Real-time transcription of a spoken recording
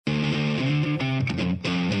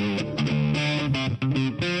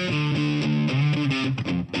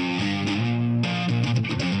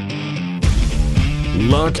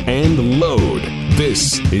lock, and load.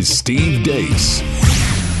 This is Steve Deace.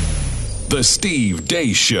 The Steve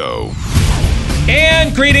Deace Show.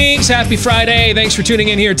 And greetings. Happy Friday. Thanks for tuning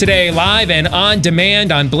in here today, live and on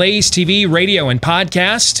demand on Blaze TV, radio, and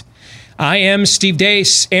podcast. I am Steve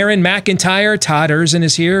Deace. Aaron McIntyre, Todd Erzin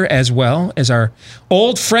is here, as well as our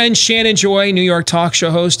old friend Shannon Joy, New York talk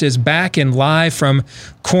show host, is back and live from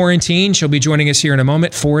quarantine. She'll be joining us here in a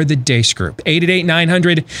moment for the Deace Group.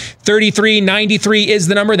 888-900-3393 is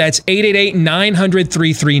the number. That's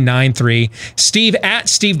 888-900-3393. Steve at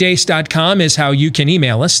stevedeace.com is how you can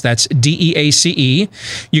email us. That's DEACE.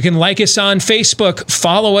 You can like us on Facebook.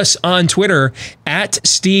 Follow us on Twitter at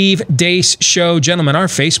Steve Deace Show. Gentlemen, our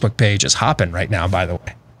Facebook page is hopping right now, by the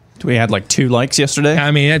way. We had like 2 likes yesterday?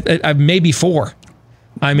 I mean, maybe 4.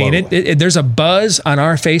 I mean, there's a buzz on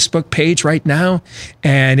our Facebook page right now,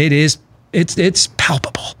 and it's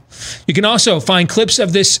palpable. You can also find clips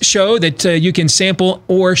of this show that you can sample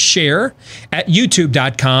or share at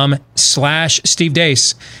youtube.com/Steve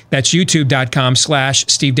Deace. That's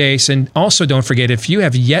youtube.com/Steve Deace. And also don't forget, if you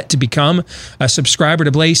have yet to become a subscriber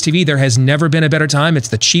to Blaze TV, there has never been a better time. It's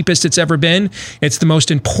the cheapest it's ever been. It's the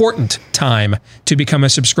most important time to become a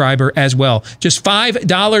subscriber as well. Just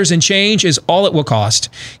 $5 and change is all it will cost.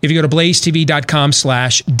 If you go to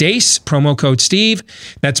blazetv.com/Deace, promo code Steve.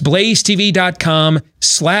 That's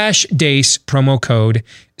blazetv.com/Deace, promo code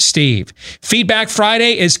Steve. Feedback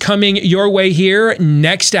Friday is coming your way here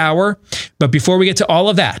next hour. But before we get to all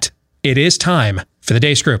of that, it is time for the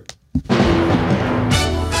Deace Group.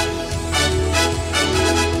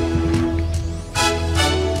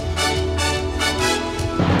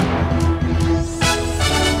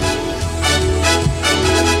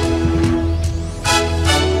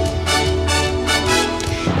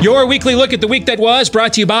 Your weekly look at the week that was,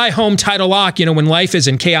 brought to you by Home Title Lock. You know, when life is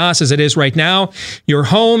in chaos as it is right now, your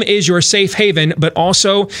home is your safe haven, but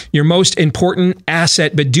also your most important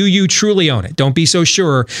asset. But do you truly own it? Don't be so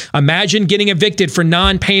sure. Imagine getting evicted for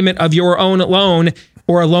non-payment of your own loan,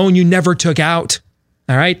 or a loan you never took out.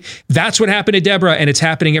 All right. That's what happened to Deborah, and it's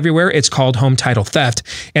happening everywhere. It's called home title theft.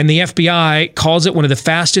 And the FBI calls it one of the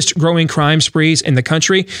fastest growing crime sprees in the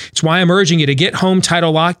country. It's why I'm urging you to get Home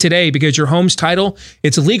Title Lock today, because your home's title,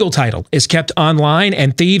 its legal title, is kept online,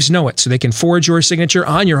 and thieves know it. So they can forge your signature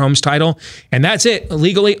on your home's title. And that's it.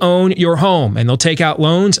 Legally own your home. And they'll take out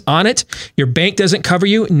loans on it. Your bank doesn't cover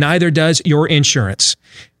you. Neither does your insurance.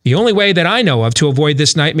 The only way that I know of to avoid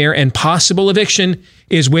this nightmare and possible eviction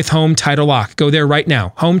is with Home Title Lock. Go there right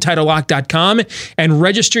now, HomeTitleLock.com, and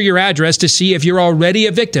register your address to see if you're already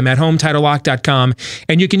a victim at HomeTitleLock.com.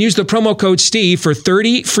 And you can use the promo code Steve for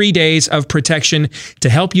 30 free days of protection to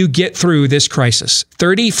help you get through this crisis.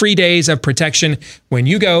 30 free days of protection when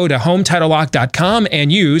you go to HomeTitleLock.com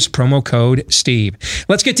and use promo code Steve.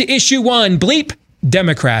 Let's get to issue 1. Bleep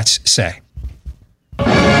Democrats say.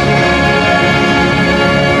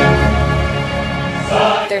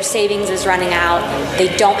 Their savings is running out. They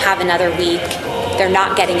don't have another week. They're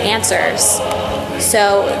not getting answers.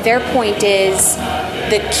 So their point is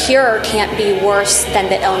the cure can't be worse than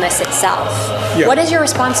the illness itself. Yeah. What is your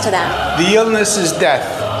response to that? The illness is death.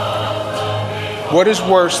 What is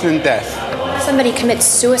worse than death? Somebody commits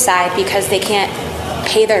suicide because they can't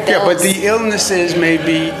pay their bills. Yeah, but the illness is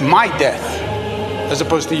maybe my death as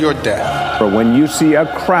opposed to your death. When you see a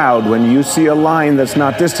crowd, when you see a line that's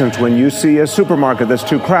not distanced, when you see a supermarket that's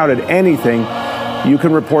too crowded, anything, you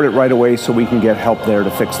can report it right away so we can get help there to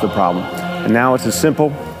fix the problem. And now it's as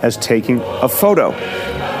simple as taking a photo.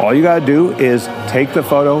 All you got to do is take the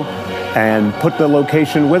photo and put the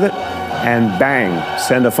location with it, and bang,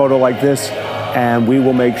 send a photo like this, and we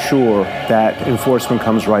will make sure that enforcement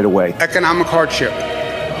comes right away. Economic hardship.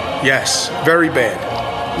 Yes, very bad.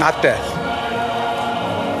 Not death.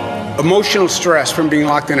 Emotional stress from being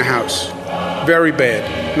locked in a house. Very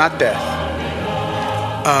bad. Not death.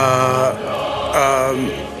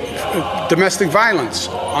 Domestic violence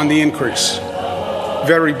on the increase.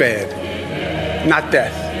 Very bad. Not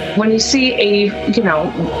death. When you see a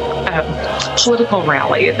political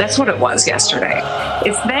rally, that's what it was yesterday.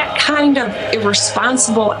 It's that kind of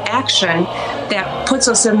irresponsible action that puts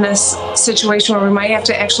us in this situation where we might have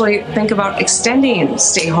to actually think about extending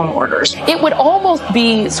stay-home orders. It would almost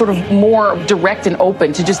be sort of more direct and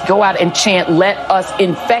open to just go out and chant, "Let us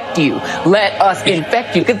infect you, let us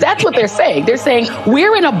infect you," because that's what they're saying. They're saying,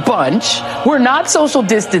 we're in a bunch, we're not social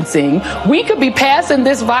distancing, we could be passing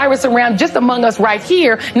this virus around just among us right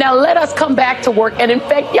here, now let us come back to work and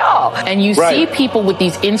infect y'all. And you see people with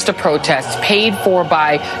these Insta protests paid for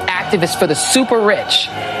by activists for the super rich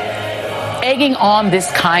egging on this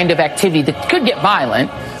kind of activity that could get violent.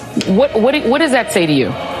 What does that say to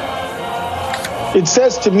you? It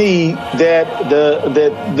says to me that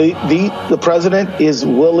the president is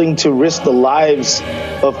willing to risk the lives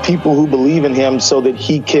of people who believe in him so that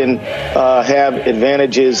he can have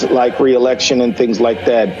advantages like re-election and things like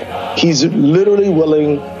that. He's literally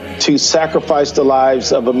willing to sacrifice the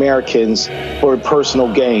lives of Americans for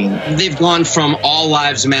personal gain. They've gone from all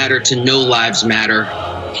lives matter to no lives matter.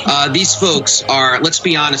 These folks are, let's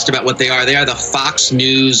be honest about what they are. They are the Fox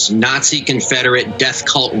News, Nazi Confederate, death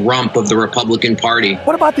cult rump of the Republican Party.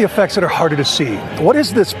 What about the effects that are harder to see? What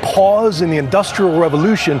is this pause in the Industrial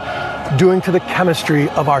Revolution doing to the chemistry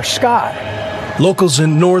of our sky? Locals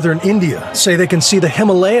in northern India say they can see the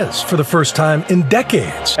Himalayas for the first time in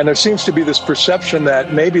decades. And there seems to be this perception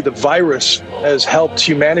that maybe the virus has helped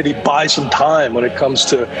humanity buy some time when it comes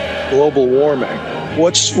to global warming.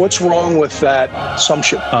 What's wrong with that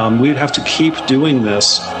assumption? We'd have to keep doing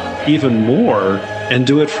this even more and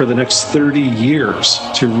do it for the next 30 years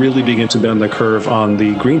to really begin to bend the curve on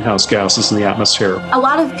the greenhouse gases in the atmosphere. A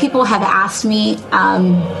lot of people have asked me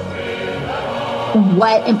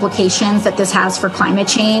what implications that this has for climate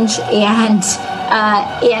change. And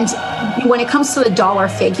when it comes to the dollar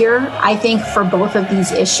figure, I think for both of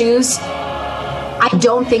these issues, I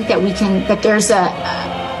don't think that there's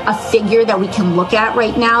a figure that we can look at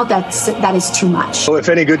right now that is too much. So if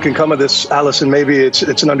any good can come of this, Allison, maybe it's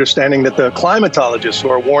an understanding that the climatologists who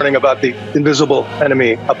are warning about the invisible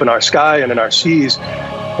enemy up in our sky and in our seas,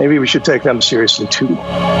 maybe we should take them seriously too.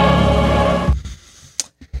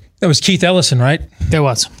 That was Keith Ellison, right? It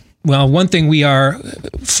was. Well, one thing we are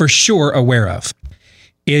for sure aware of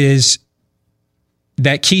is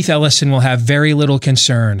that Keith Ellison will have very little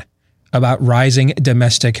concern about rising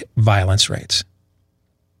domestic violence rates.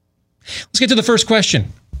 Let's get to the first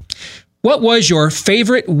question. What was your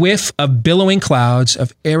favorite whiff of billowing clouds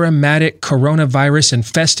of aromatic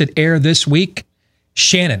coronavirus-infested air this week?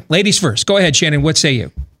 Shannon, ladies first. Go ahead, Shannon. What say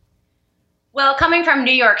you? Well, coming from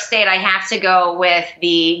New York State, I have to go with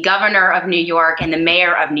the governor of New York and the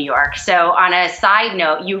mayor of New York. So on a side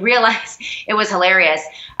note, you realize it was hilarious.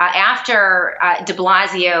 After de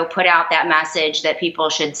Blasio put out that message that people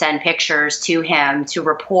should send pictures to him to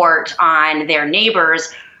report on their neighbors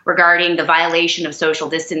regarding the violation of social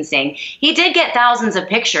distancing, he did get thousands of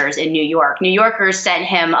pictures in New York. New Yorkers sent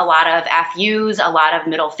him a lot of FUs, a lot of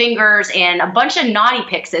middle fingers, and a bunch of naughty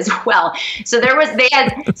pics as well. So they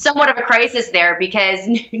had somewhat of a crisis there because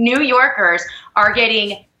New Yorkers are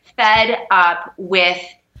getting fed up with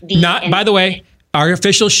by the way, our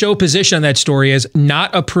official show position on that story is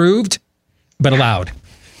not approved, but allowed.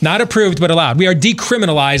 Not approved, but allowed. We are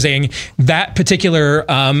decriminalizing that particular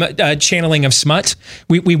channeling of smut.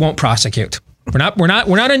 We won't prosecute. We're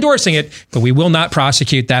not endorsing it, but we will not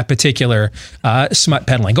prosecute that particular smut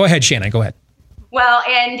peddling. Go ahead, Shannon. Go ahead. Well,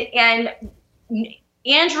 and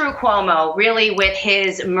Andrew Cuomo really with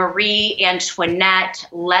his Marie Antoinette,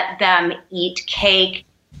 let them eat cake,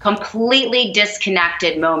 completely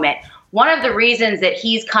disconnected moment. One of the reasons that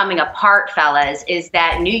he's coming apart, fellas, is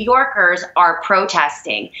that New Yorkers are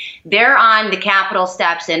protesting. They're on the Capitol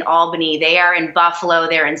steps in Albany. They are in Buffalo.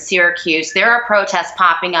 They're in Syracuse. There are protests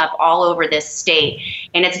popping up all over this state.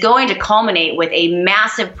 And it's going to culminate with a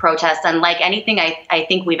massive protest, unlike anything I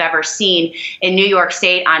think we've ever seen in New York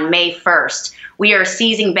State on May 1st. We are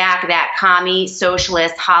seizing back that commie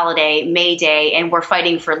socialist holiday, May Day, and we're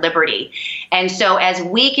fighting for liberty. And so as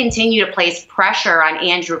we continue to place pressure on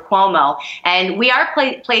Andrew Cuomo, and we are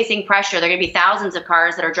placing pressure, there are going to be thousands of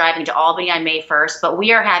cars that are driving to Albany on May 1st, but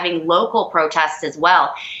we are having local protests as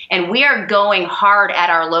well. And we are going hard at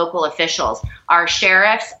our local officials, our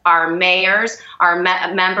sheriffs, our mayors, our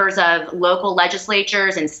members of local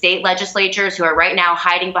legislatures and state legislatures who are right now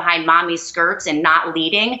hiding behind mommy's skirts and not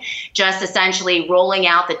leading, just essentially rolling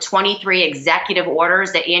out the 23 executive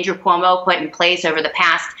orders that Andrew Cuomo put in place over the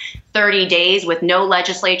past 30 days with no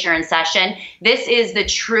legislature in session. This is the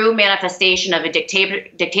true manifestation of a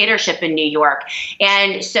dictatorship in New York.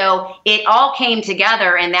 And so it all came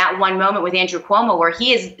together in that one moment with Andrew Cuomo, where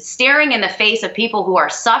he is staring in the face of people who are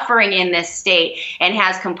suffering in this state and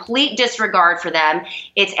has complete disregard for them.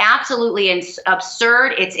 It's absolutely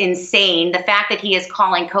absurd. It's insane. The fact that he is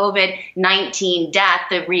calling COVID-19 death,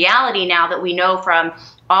 the reality now that we know from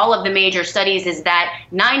all of the major studies is that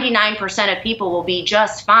 99% of people will be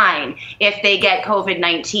just fine if they get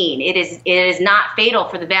COVID-19. It is not fatal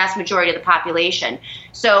for the vast majority of the population.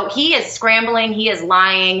 So he is scrambling, he is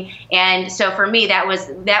lying, and so for me that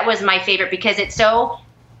was my favorite because it so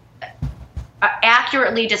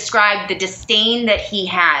accurately described the disdain that he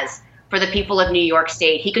has for the people of New York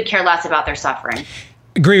State. He could care less about their suffering.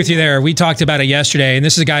 Agree with you there. We talked about it yesterday, and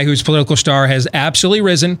this is a guy whose political star has absolutely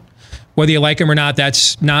risen. Whether you like him or not,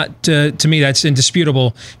 that's not, to me, that's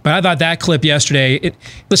indisputable. But I thought that clip yesterday,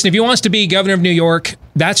 listen, if he wants to be governor of New York,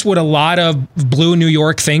 that's what a lot of blue New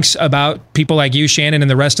York thinks about people like you, Shannon,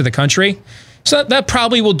 and the rest of the country. So that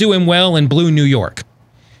probably will do him well in blue New York.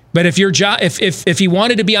 But if he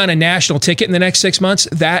wanted to be on a national ticket in the next 6 months,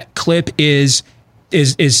 that clip is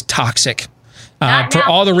toxic for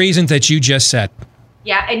all the reasons that you just said.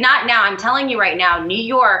 Yeah, and not now. I'm telling you right now, New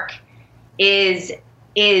York is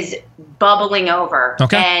bubbling over.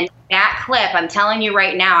 Okay. And that clip, I'm telling you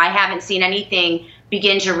right now, I haven't seen anything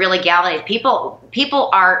begin to really galvanize. People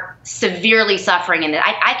are severely suffering in it.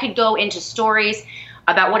 I could go into stories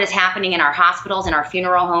about what is happening in our hospitals, in our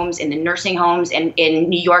funeral homes, in the nursing homes, and in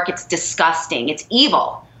New York. It's disgusting. It's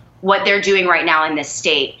evil what they're doing right now in this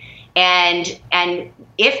state. And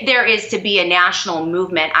if there is to be a national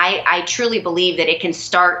movement, I truly believe that it can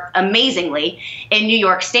start amazingly in New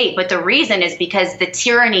York State. But the reason is because the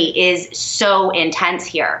tyranny is so intense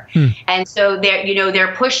here. And so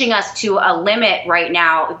they're pushing us to a limit right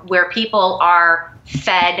now where people are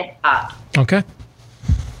fed up. Okay.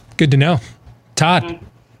 Good to know. Todd.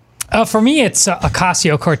 For me, it's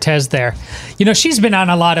Ocasio-Cortez there. She's been on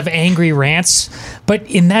a lot of angry rants, but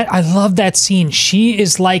in that, I love that scene. She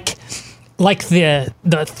is like the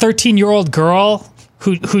 13-year-old girl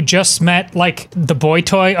who just met like the boy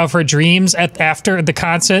toy of her dreams after the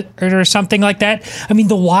concert or something like that. I mean,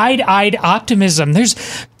 the wide-eyed optimism.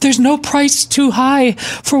 There's no price too high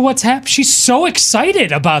for what's happened. She's so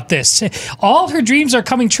excited about this. All her dreams are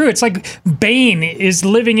coming true. It's like Bane is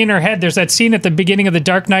living in her head. There's that scene at the beginning of The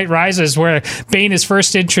Dark Knight Rises where Bane is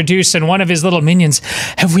first introduced and one of his little minions,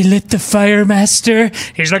 "Have we lit the fire, master?"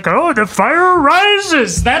 He's like, "Oh, the fire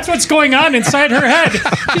rises." That's what's going on inside her head.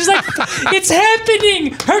 She's like, "It's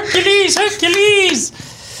happening. Hercules, Hercules."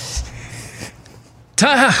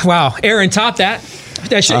 Wow. Aaron, top that.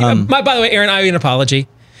 By the way, Aaron, I owe you an apology.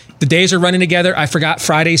 The days are running together. I forgot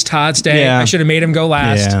Friday's Todd's day. Yeah. I should have made him go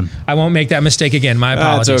last. Yeah. I won't make that mistake again. My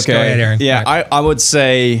apologies. That's okay. Go ahead, Aaron. Yeah, right. I would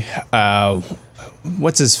say,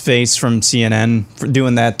 what's his face from CNN for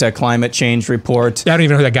doing that climate change report? I don't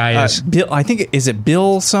even know who that guy is. Bill, I think, is it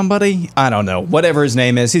Bill somebody? I don't know. Whatever his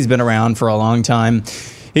name is, he's been around for a long time.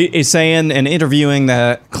 He's saying and interviewing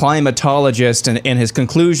the climatologist, and his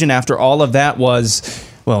conclusion after all of that was,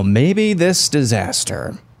 well, maybe this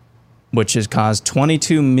disaster, which has caused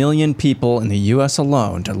 22 million people in the U.S.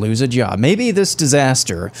 alone to lose a job, maybe this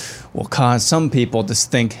disaster will cause some people to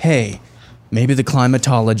think, hey, maybe the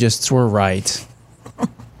climatologists were right.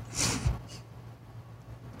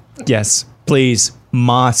 Yes, please.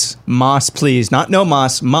 Moss, please. Not no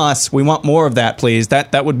moss. We want more of that, please.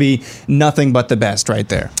 That would be nothing but the best right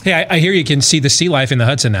there. Hey, I hear you can see the sea life in the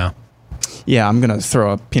Hudson now. Yeah, I'm going to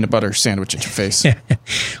throw a peanut butter sandwich at your face.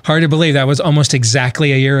 Hard to believe that was almost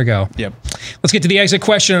exactly a year ago. Yep. Let's get to the exit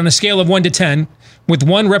question on a scale of 1 to 10, with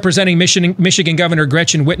 1 representing Michigan Governor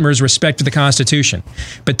Gretchen Whitmer's respect for the Constitution,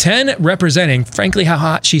 but 10 representing, frankly, how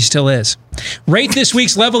hot she still is. Rate this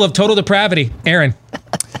week's level of total depravity. Aaron.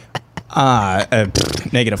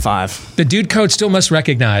 -5. The dude code still has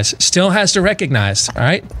to recognize, all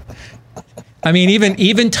right? I mean,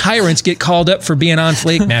 even tyrants get called up for being on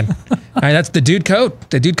fleek, man. All right, that's the dude code.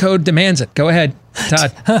 The dude code demands it. Go ahead,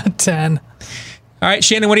 Todd. 10. All right,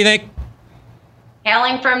 Shannon, what do you think?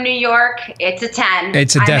 Hailing from New York, it's a 10.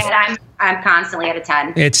 It's a I'm constantly at a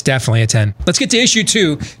 10. It's definitely a 10. Let's get to issue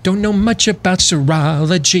 2. Don't know much about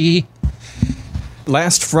serology.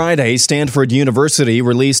 Last Friday, Stanford University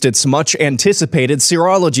released its much-anticipated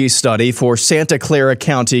serology study for Santa Clara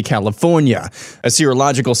County, California. A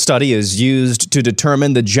serological study is used to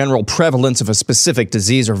determine the general prevalence of a specific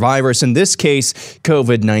disease or virus, in this case,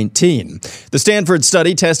 COVID-19. The Stanford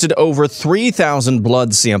study tested over 3,000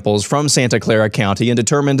 blood samples from Santa Clara County and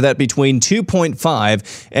determined that between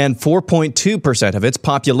 2.5 and 4.2% of its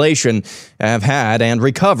population have had and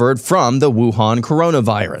recovered from the Wuhan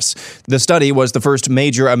coronavirus. The study was the first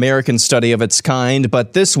major American study of its kind,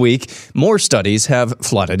 but this week, more studies have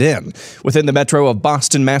flooded in. Within the metro of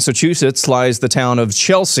Boston, Massachusetts, lies the town of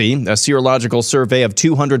Chelsea. A serological survey of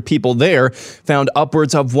 200 people there found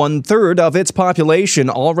upwards of 1/3 of its population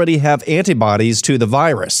already have antibodies to the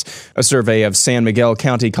virus. A survey of San Miguel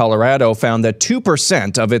County, Colorado, found that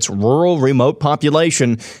 2% of its rural remote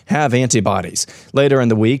population have antibodies. Later in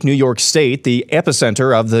the week, New York State, the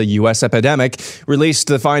epicenter of the U.S. epidemic, released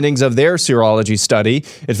the findings of their serology study.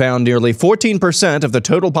 It found nearly 14% of the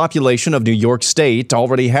total population of New York State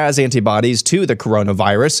already has antibodies to the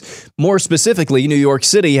coronavirus. More specifically, New York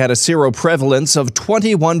City had a seroprevalence prevalence of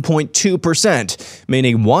 21.2%,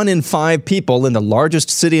 meaning 1 in 5 people in the largest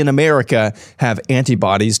city in America have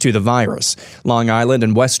antibodies to the virus. Long Island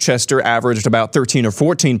and Westchester averaged about 13 or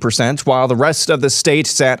 14%, while the rest of the state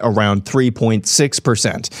sat around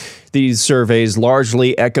 3.6%. These surveys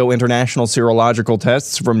largely echo international serological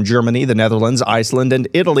tests from Germany, the Netherlands, Iceland, and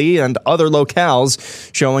Italy, and other locales,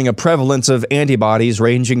 showing a prevalence of antibodies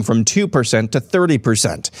ranging from 2% to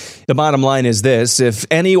 30%. The bottom line is this: if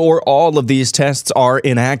any or all of these tests are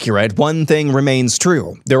inaccurate, one thing remains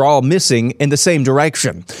true. They're all missing in the same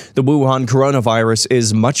direction. The Wuhan coronavirus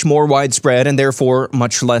is much more widespread and therefore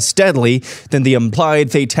much less deadly than the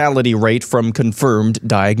implied fatality rate from confirmed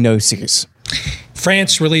diagnoses.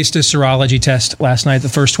 France released a serology test last night, the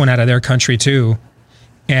first one out of their country too,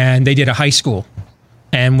 and they did a high school.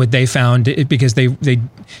 And what they found, because they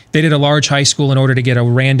did a large high school in order to get a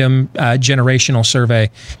random generational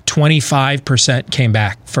survey, 25% came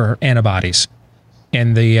back for antibodies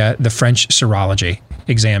in the French serology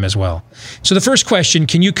exam as well. So the first question: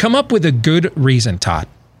 can you come up with a good reason, Todd?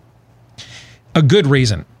 A good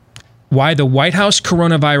reason why the White House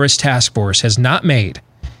Coronavirus Task Force has not made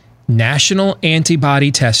national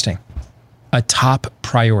antibody testing a top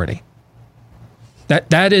priority?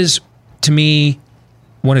 That is, to me,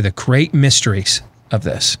 one of the great mysteries of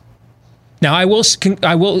this. Now,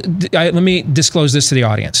 let me disclose this to the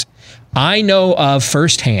audience. I know of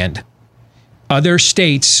firsthand other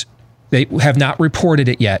states that have not reported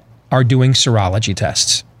it yet are doing serology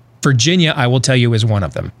tests. Virginia, I will tell you, is one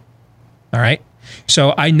of them. All right?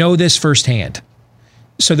 So I know this firsthand.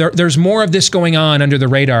 So there's more of this going on under the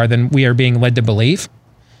radar than we are being led to believe.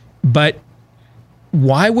 But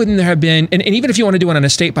why wouldn't there have been, and even if you want to do it on a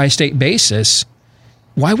state-by-state basis,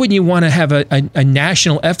 why wouldn't you want to have a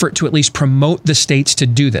national effort to at least promote the states to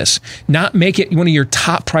do this? Not make it one of your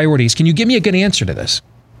top priorities. Can you give me a good answer to this?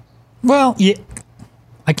 Well, yeah,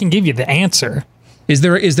 I can give you the answer. Is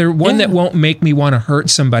there one that won't make me want to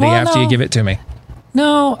hurt somebody after you give it to me?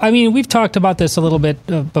 No, I mean, we've talked about this a little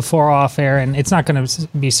bit before off air, and it's not going to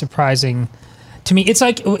be surprising to me. It's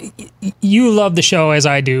like you love the show as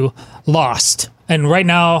I do, Lost. And right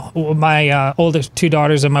now, my oldest 2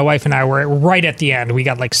 daughters and my wife and I were right at the end. We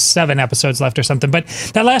got like 7 episodes left or something. But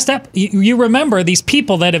that last you remember these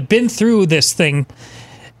people that have been through this thing.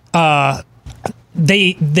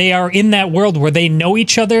 They are in that world where they know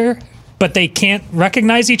each other, but they can't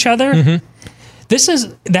recognize each other. Mm-hmm.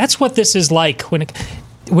 That's what this is like when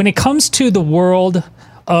it comes to the world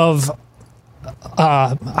of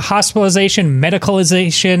hospitalization,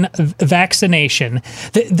 medicalization, vaccination.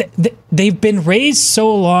 They've been raised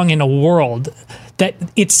so long in a world that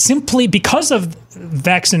it's simply because of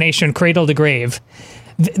vaccination, cradle to grave.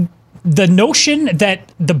 The notion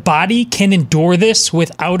that the body can endure this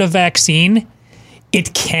without a vaccine,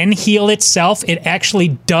 it can heal itself. It actually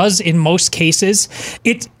does in most cases.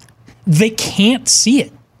 They can't see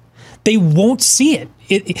it. They won't see it.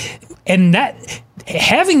 And that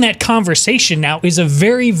having that conversation now is a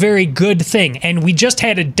very, very good thing. And we just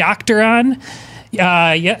had a doctor on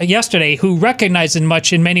yesterday who recognized it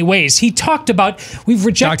much in many ways. He talked about we've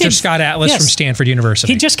rejected Dr. Scott Atlas from Stanford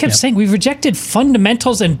University. He just kept saying we've rejected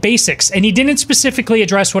fundamentals and basics, and he didn't specifically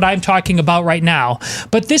address what I'm talking about right now.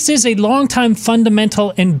 But this is a long-time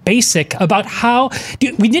fundamental and basic about how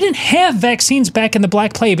we didn't have vaccines back in the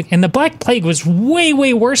Black Plague, and the Black Plague was way,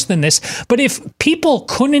 way worse than this. But if people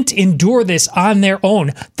couldn't endure this on their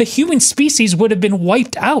own, the human species would have been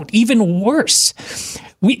wiped out. Even worse.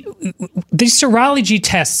 These serology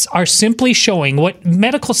tests are simply showing what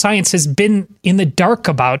medical science has been in the dark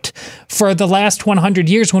about for the last 100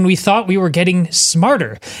 years when we thought we were getting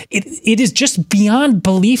smarter. It is just beyond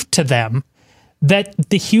belief to them that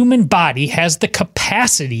the human body has the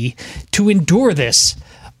capacity to endure this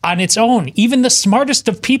on its own. Even the smartest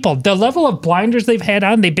of people, the level of blinders they've had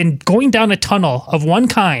on, they've been going down a tunnel of one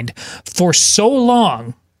kind for so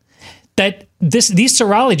long that these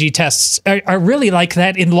serology tests are really like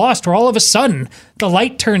that in Lost, where all of a sudden the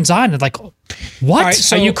light turns on and like, what? Right,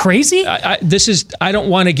 so are you crazy? I don't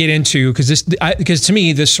want to get into because to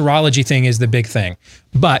me the serology thing is the big thing,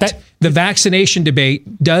 but the vaccination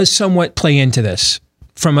debate does somewhat play into this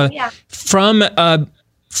from a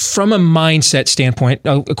mindset standpoint,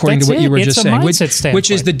 according to what you were just saying,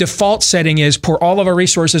 which is the default setting is pour all of our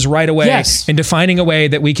resources right away into finding a way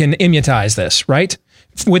that we can immunize this, right?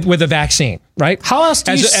 With a vaccine. right? How else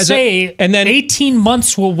do you say and then 18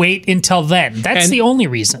 months will wait until then? That's the only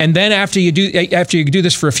reason. And then after you do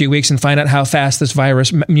this for a few weeks and find out how fast this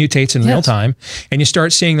virus mutates in real time, and you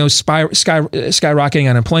start seeing those skyrocketing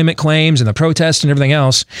unemployment claims and the protests and everything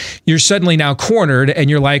else, you're suddenly now cornered, and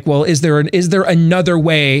you're like, well, is there another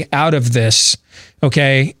way out of this?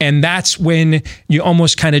 Okay. And that's when you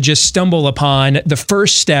almost kind of just stumble upon the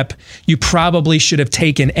first step you probably should have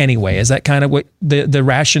taken anyway. Is that kind of what the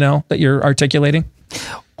rationale that you're articulating?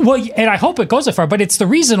 Well, and I hope it goes that far, but it's the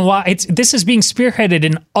reason why this is being spearheaded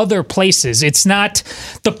in other places. It's not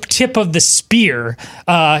the tip of the spear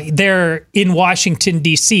there in Washington,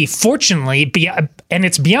 D.C. Fortunately, and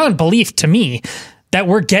it's beyond belief to me, that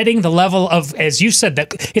we're getting the level of, as you said,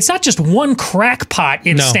 that it's not just one crackpot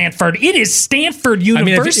in Stanford. It is Stanford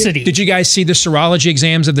University. Did you guys see the serology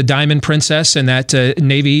exams of the Diamond Princess and that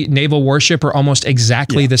naval warship are almost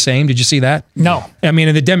exactly the same? Did you see that? No. I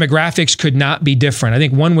mean, the demographics could not be different. I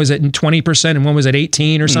think one was at 20% and one was at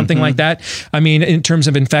 18 or something like that. I mean, in terms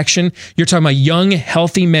of infection, you're talking about young,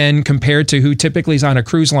 healthy men compared to who typically is on a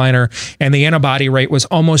cruise liner, and the antibody rate was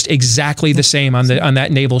almost exactly the same on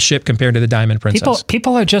that naval ship compared to the Diamond Princess.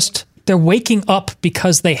 People are they're waking up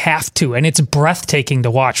because they have to, and it's breathtaking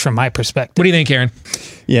to watch from my perspective. What do you think, Aaron?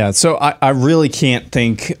 Yeah, so I really can't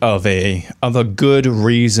think of a good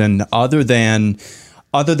reason other than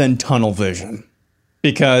tunnel vision,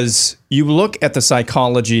 because you look at the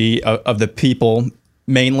psychology of the people,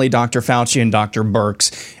 mainly Dr. Fauci and Dr.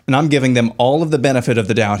 Birx, and I'm giving them all of the benefit of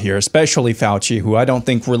the doubt here, especially Fauci, who I don't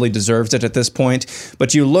think really deserves it at this point.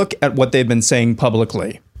 But you look at what they've been saying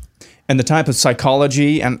publicly, and the type of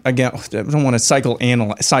psychology, and again, I don't want to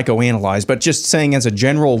psychoanalyze, but just saying as a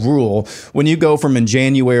general rule, when you go from in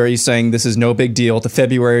January saying this is no big deal to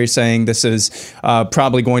February saying this is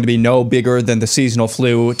probably going to be no bigger than the seasonal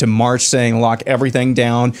flu to March saying lock everything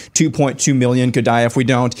down, 2.2 million could die if we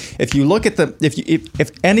don't. If you look at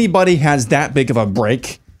if anybody has that big of a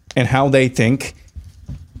break in how they think,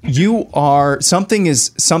 something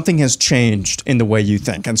has changed in the way you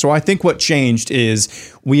think. And so I think what changed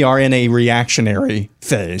is we are in a reactionary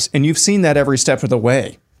phase. And you've seen that every step of the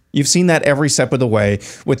way. You've seen that every step of the way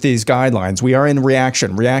with these guidelines. We are in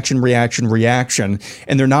reaction.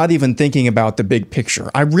 And they're not even thinking about the big picture.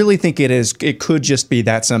 I really think it could just be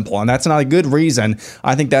that simple. And that's not a good reason.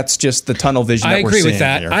 I think that's just the tunnel vision that we're seeing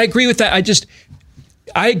here. I agree with that.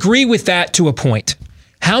 I agree with that to a point.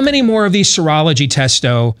 How many more of these serology tests,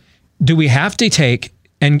 though, do we have to take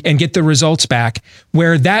and get the results back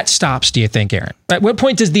where that stops, do you think, Aaron? At what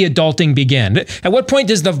point does the adulting begin? At what point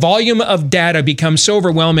does the volume of data become so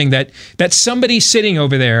overwhelming that somebody sitting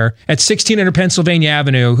over there at 1600 Pennsylvania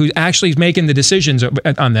Avenue, who actually is making the decisions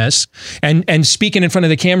on this and speaking in front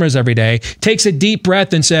of the cameras every day, takes a deep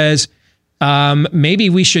breath and says,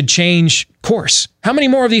 maybe we should change course? How many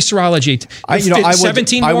more of these serology?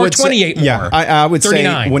 17 more, 28 more. Yeah, I would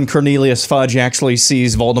 39. Say when Cornelius Fudge actually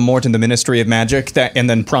sees Voldemort in the Ministry of Magic and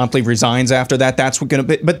then promptly resigns after that, that's what going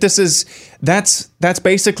to be. But that's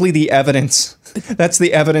basically the evidence. That's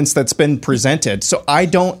the evidence that's been presented. So I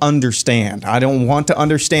don't understand. I don't want to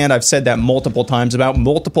understand. I've said that multiple times about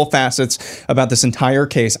multiple facets about this entire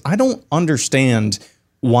case. I don't understand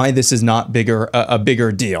why this is not a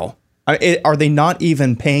bigger deal. Are they not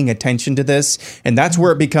even paying attention to this? And that's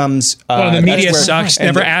where it becomes... the media sucks.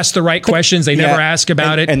 Never ask the right questions. They never ask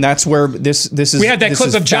about it. And that's where this is... We had that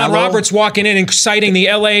clip of John Roberts walking in and citing the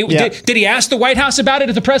L.A. Yeah. Did he ask the White House about it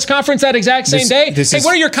at the press conference that exact same day? What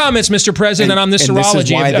are your comments, Mr. President, on this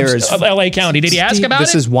serology of L.A. County? Did he ask about it?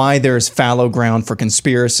 This is why there's fallow ground for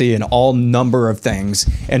conspiracy and all number of things.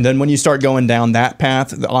 And then when you start going down that path,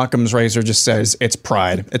 the Occam's razor just says it's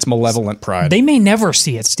pride. It's malevolent pride. They may never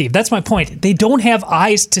see it, Steve. That's my point. They don't have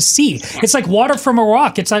eyes to see. It's like water from a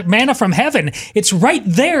rock. It's like manna from heaven. It's right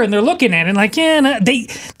there, and they're looking at it like,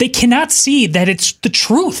 they cannot see that it's the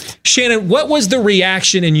truth. Shannon, what was the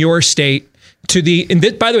reaction in your state to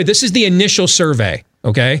by the way, this is the initial survey,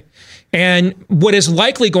 okay? And what is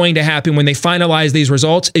likely going to happen when they finalize these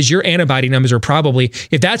results is your antibody numbers are probably,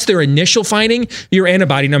 if that's their initial finding, your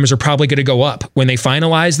antibody numbers are probably going to go up when they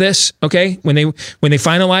finalize this, okay? When they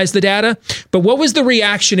finalize the data. But what was the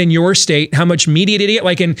reaction in your state? How much media did it,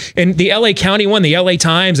 like in the LA County one, the LA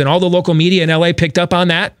Times and all the local media in LA picked up on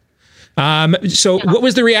that? What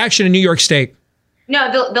was the reaction in New York State?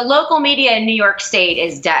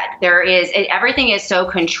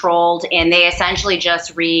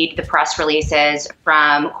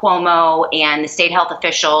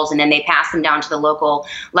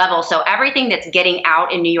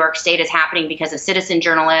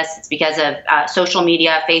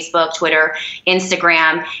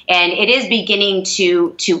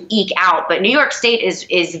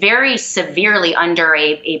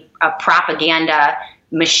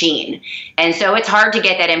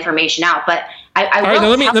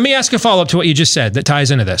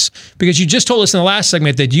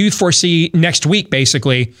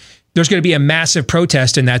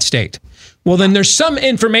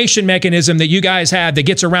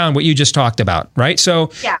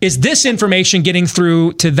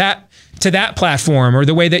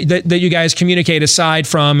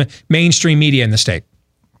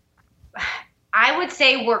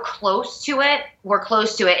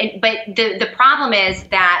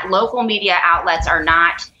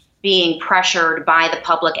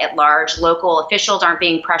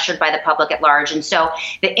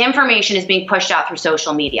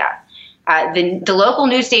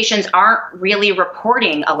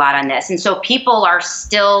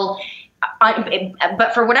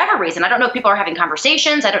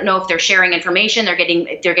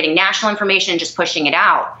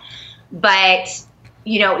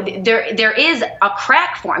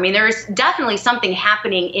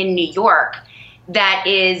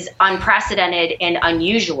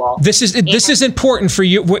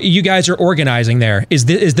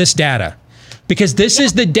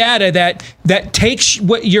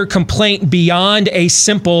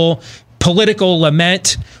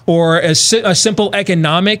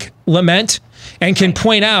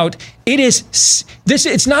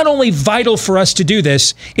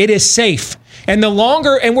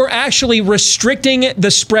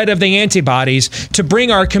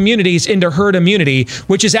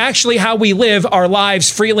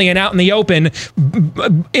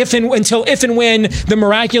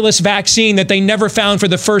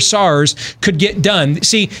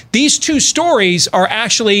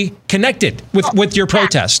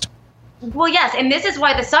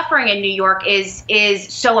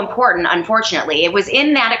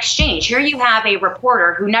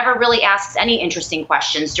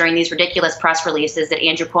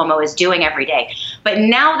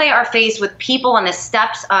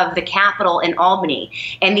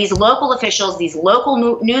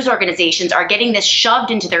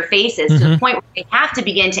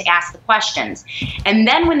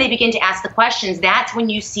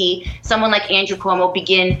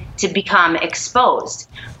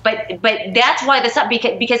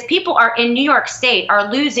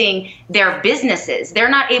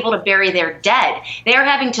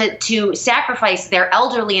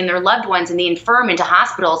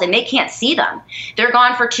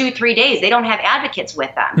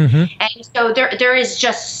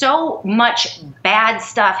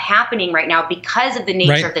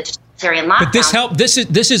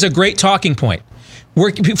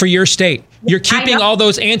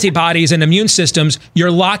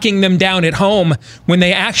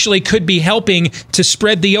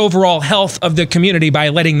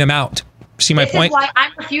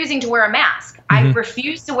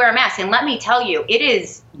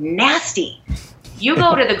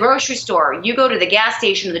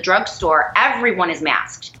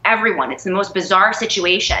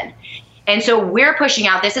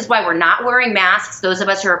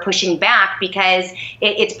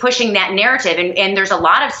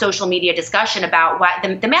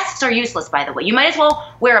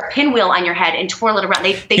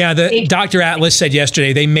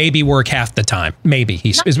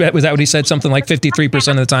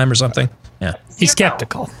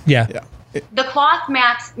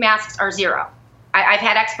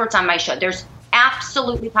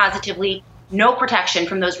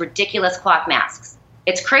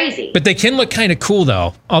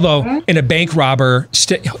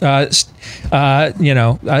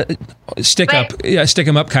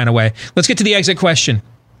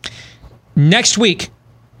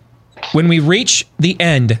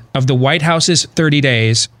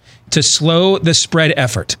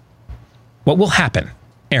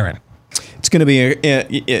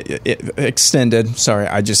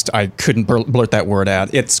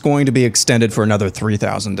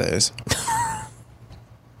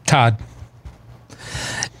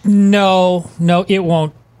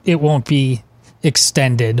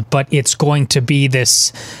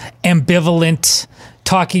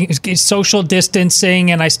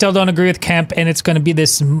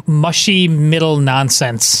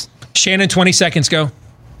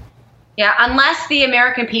 Yeah, unless the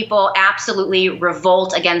American people absolutely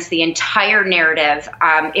revolt against the entire narrative,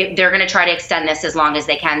 they're going to try to extend this as long as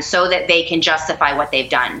they can so that they can justify what they've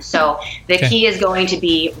done. So the key is going to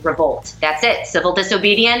be revolt. That's it. Civil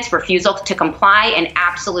disobedience, refusal to comply, and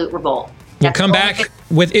absolute revolt. We'll come back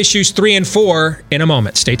with issues 3 and 4 in a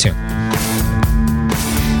moment. Stay tuned.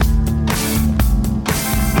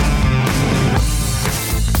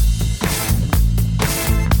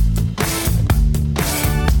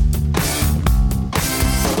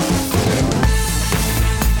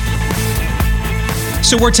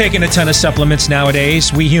 So we're taking a ton of supplements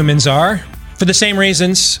nowadays. We humans are, for the same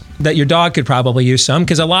reasons that your dog could probably use some,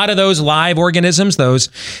 because a lot of those live organisms, those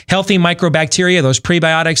healthy microbacteria, those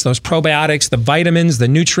prebiotics, those probiotics, the vitamins, the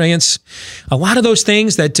nutrients, a lot of those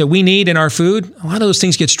things that we need in our food, a lot of those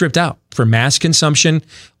things get stripped out for mass consumption,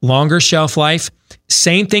 longer shelf life.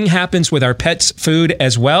 Same thing happens with our pets' food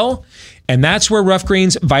as well. And that's where Rough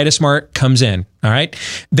Greens VitaSmart comes in. All right.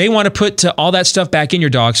 They want to put all that stuff back in your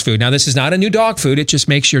dog's food. Now, this is not a new dog food. It just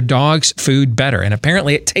makes your dog's food better. And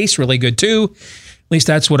apparently it tastes really good too. At least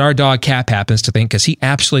that's what our dog Cap happens to think, because he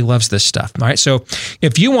absolutely loves this stuff. All right. So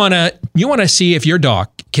if you want to see if your dog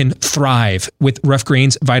can thrive with Rough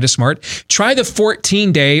Greens VitaSmart, try the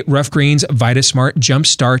 14-day Rough Greens VitaSmart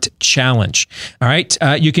Jumpstart Challenge. All right.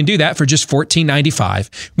 You can do that for just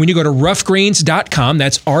 $14.95. When you go to roughgreens.com,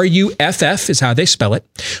 that's RUFF is how they spell it.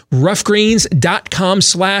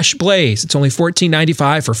 Roughgreens.com/blaze. It's only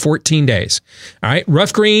 $14.95 for 14 days. All right.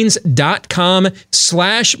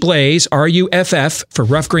 Roughgreens.com/blaze, RUFF, for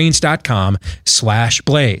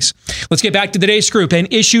roughgreens.com/blaze. Let's get back to the Deace Group and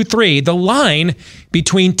issue 3, the line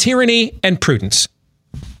between tyranny and prudence.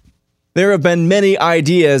 There have been many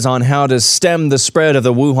ideas on how to stem the spread of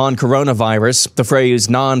the Wuhan coronavirus. The phrase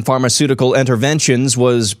non-pharmaceutical interventions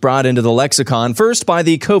was brought into the lexicon first by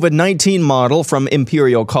the COVID-19 model from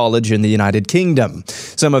Imperial College in the United Kingdom.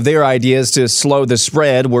 Some of their ideas to slow the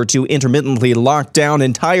spread were to intermittently lock down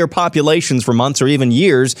entire populations for months or even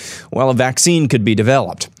years while a vaccine could be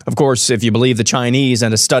developed. Of course, if you believe the Chinese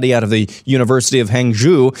and a study out of the University of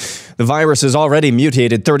Hangzhou, the virus has already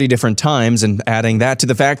mutated 30 different times, and adding that to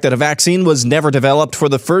the fact that a vaccine was never developed for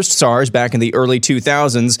the first SARS back in the early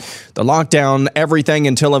 2000s, the lockdown everything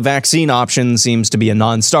until a vaccine option seems to be a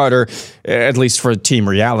non-starter, at least for Team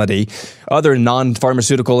Reality. Other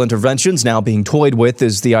non-pharmaceutical interventions now being toyed with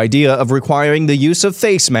is the idea of requiring the use of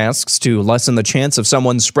face masks to lessen the chance of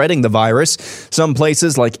someone spreading the virus. Some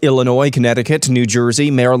places like Illinois, Connecticut, New Jersey,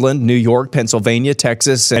 Maryland, New York, Pennsylvania,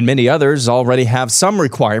 Texas, and many others already have some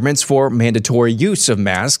requirements for mandatory use of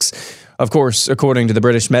masks. Of course, according to the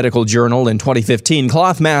British Medical Journal in 2015,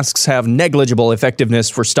 cloth masks have negligible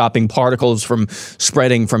effectiveness for stopping particles from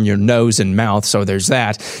spreading from your nose and mouth, so there's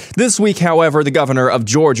that. This week, however, the governor of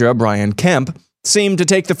Georgia, Brian Kemp, seemed to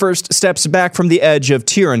take the first steps back from the edge of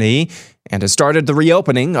tyranny and has started the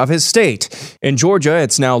reopening of his state. In Georgia,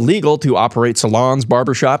 it's now legal to operate salons,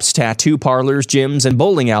 barbershops, tattoo parlors, gyms, and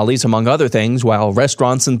bowling alleys, among other things, while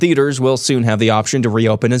restaurants and theaters will soon have the option to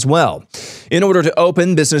reopen as well. In order to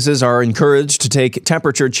open, businesses are encouraged to take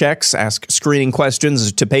temperature checks, ask screening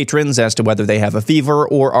questions to patrons as to whether they have a fever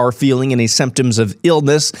or are feeling any symptoms of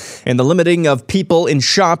illness, and the limiting of people in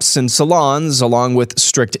shops and salons, along with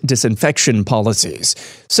strict disinfection policies.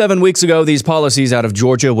 7 weeks ago, these policies out of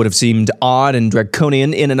Georgia would have seemed odd and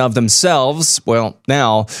draconian in and of themselves. Well,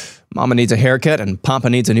 now, Mama needs a haircut and Papa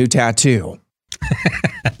needs a new tattoo.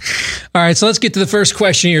 All right, so let's get to the first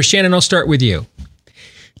question here. Shannon, I'll start with you.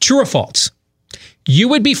 True or false? You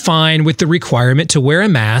would be fine with the requirement to wear a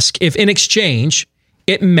mask if in exchange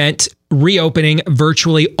it meant reopening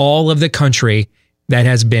virtually all of the country that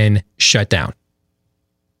has been shut down.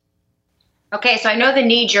 Okay, so I know the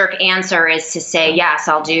knee-jerk answer is to say, yes,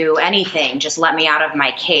 I'll do anything, just let me out of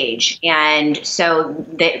my cage. And so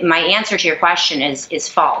my answer to your question is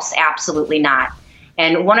false, absolutely not.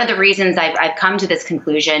 And one of the reasons I've come to this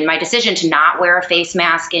conclusion, my decision to not wear a face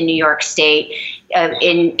mask in New York State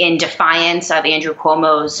in defiance of Andrew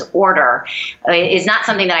Cuomo's order is not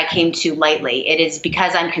something that I came to lightly. It is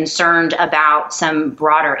because I'm concerned about some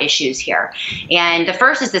broader issues here. And the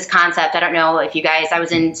first is this concept. I don't know if you guys, I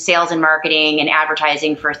was in sales and marketing and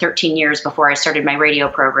advertising for 13 years before I started my radio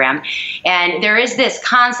program. And there is this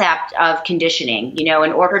concept of conditioning. You know,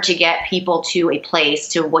 in order to get people to a place,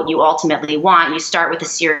 to what you ultimately want, you start with a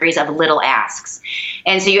series of little asks.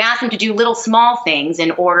 And so you ask them to do little small things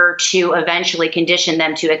in order to eventually condition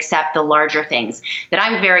them to accept the larger things that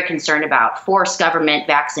I'm very concerned about. Forced government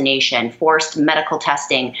vaccination, forced medical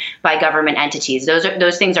testing by government entities.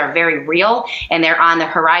 Those things are very real, and they're on the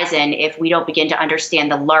horizon if we don't begin to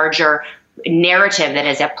understand the larger narrative that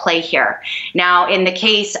is at play here. Now, in the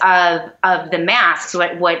case of the masks,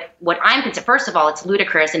 what I'm concerned, first of all, it's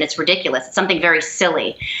ludicrous and it's ridiculous. It's something very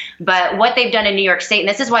silly. But what they've done in New York State, and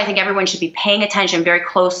this is why I think everyone should be paying attention very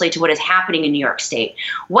closely to what is happening in New York State.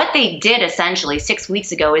 What they did essentially 6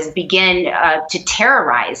 weeks ago is begin to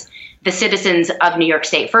terrorize the citizens of New York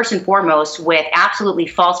State, first and foremost, with absolutely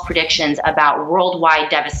false predictions about worldwide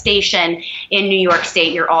devastation. In New York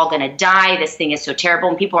State, you're all going to die. This thing is so terrible.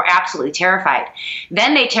 And people are absolutely terrified.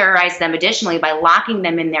 Then they terrorize them additionally by locking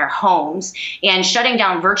them in their homes and shutting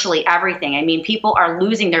down virtually everything. I mean, people are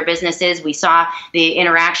losing their businesses. We saw the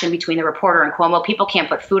interaction between the reporter and Cuomo. People can't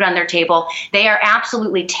put food on their table. They are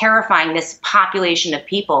absolutely terrifying this population of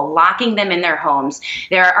people, locking them in their homes.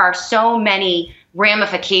 There are so many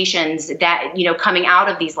ramifications that, coming out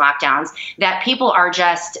of these lockdowns that people are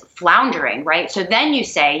just floundering, right? So then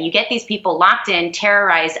you get these people locked in,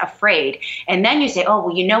 terrorized, afraid, and then you say, oh,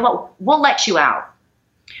 well, you know what? We'll let you out.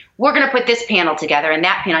 We're going to put this panel together and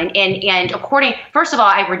that panel. And first of all,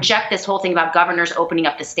 I reject this whole thing about governors opening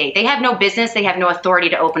up the state. They have no business. They have no authority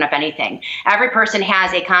to open up anything. Every person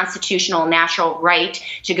has a constitutional, natural right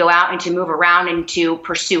to go out and to move around and to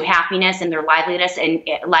pursue happiness and their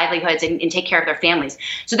livelihoods and take care of their families.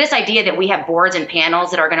 So this idea that we have boards and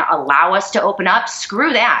panels that are going to allow us to open up,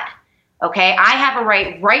 screw that. Okay, I have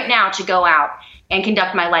a right now to go out and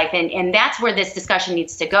conduct my life. And that's where this discussion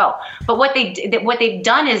needs to go. But what they've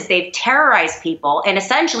done is they've terrorized people. And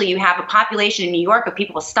essentially you have a population in New York of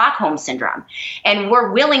people with Stockholm syndrome. And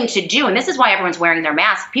we're willing to do, and this is why everyone's wearing their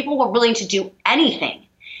masks, people were willing to do anything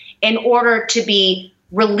in order to be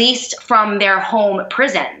released from their home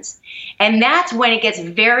prisons. And that's when it gets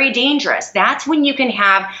very dangerous. That's when you can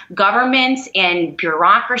have governments and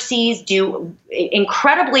bureaucracies do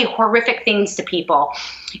incredibly horrific things to people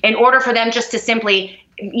in order for them just to simply,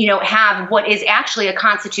 have what is actually a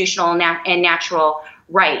constitutional and natural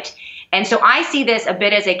right. And so I see this a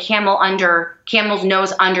bit as a camel's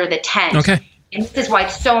nose under the tent. Okay. And this is why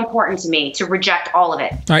it's so important to me to reject all of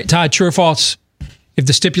it. All right, Todd, true or false? If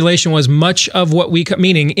the stipulation was much of what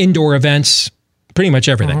meaning indoor events, pretty much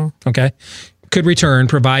everything, okay, could return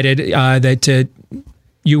provided that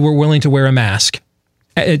you were willing to wear a mask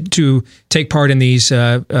to take part in these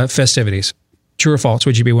festivities. True or false?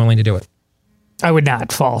 Would you be willing to do it? I would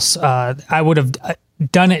not. False. I would have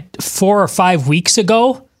done it 4 or 5 weeks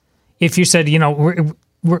ago if you said,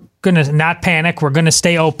 we're going to not panic. We're going to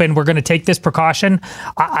stay open. We're going to take this precaution.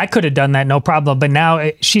 I could have done that, no problem. But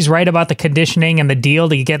now she's right about the conditioning and the deal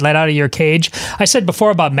to get let out of your cage. I said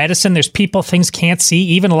before about medicine, there's people things can't see.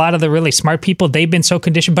 Even a lot of the really smart people, they've been so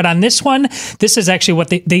conditioned. But on this one, this is actually what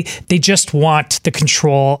they just want the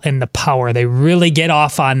control and the power. They really get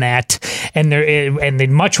off on that. And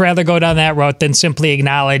they'd much rather go down that route than simply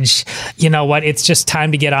acknowledge, it's just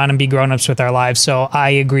time to get on and be grown-ups with our lives. So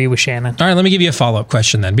I agree with Shannon. All right, let me give you a follow-up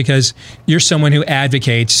question then, because you're someone who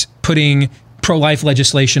advocates putting pro-life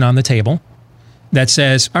legislation on the table that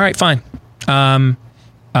says, all right, fine,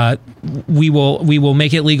 we will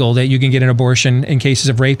make it legal that you can get an abortion in cases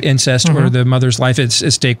of rape, incest, or the mother's life at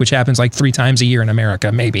stake, which happens like 3 times a year in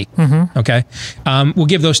America, maybe. Okay, we'll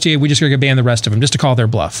give those to you. We just going to ban the rest of them just to call their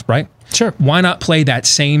bluff, right? Sure. Why not play that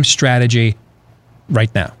same strategy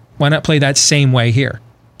right now? Why not play that same way here?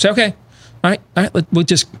 Say, okay. All right. We'll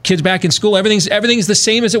just kids back in school. Everything's the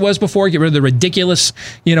same as it was before. Get rid of the ridiculous,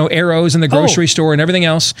 arrows in the grocery store and everything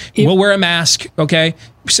else. We'll wear a mask. Okay.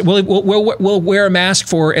 So we'll wear a mask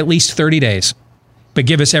for at least 30 days, but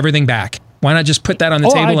give us everything back. Why not just put that on the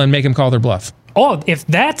table and make them call their bluff? Oh, if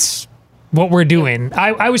that's what we're doing,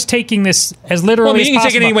 I was taking this as literally as possible. You can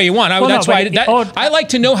take it any way you want. I like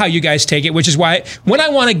to know how you guys take it, which is why when I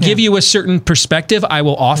want to give you a certain perspective, I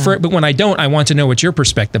will offer it. But when I don't, I want to know what your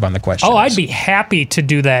perspective on the question is. I'd be happy to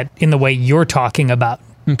do that in the way you're talking about.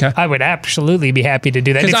 Okay. I would absolutely be happy to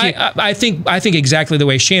do that. Because I think exactly the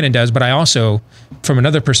way Shannon does, but I also, from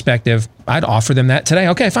another perspective, I'd offer them that today.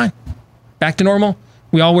 Okay, fine. Back to normal.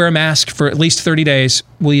 We all wear a mask for at least 30 days.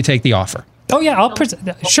 Will you take the offer? Oh, yeah,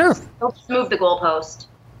 sure. They'll just move the goalpost.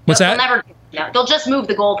 What's that? They'll just move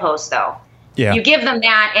the goalpost, though. Yeah. You give them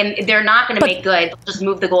that, and they're not going to make good. They'll just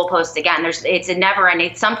move the goalpost again. It's a never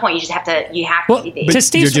ending. At some point, you just have to. To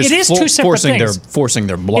Steve, it is two separate things. Forcing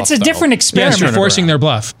their bluff. It's a different experiment. Yes, you're forcing their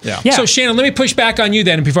bluff. Yeah. So Shannon, let me push back on you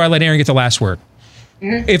then before I let Aaron get the last word.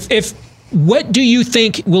 If what do you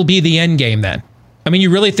think will be the end game then? I mean,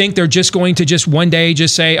 you really think they're just going to just one day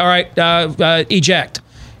just say, all right, eject?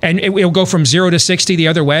 And it'll go from 0 to 60 the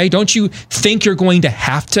other way. Don't you think you're going to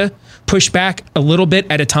have to push back a little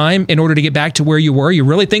bit at a time in order to get back to where you were? You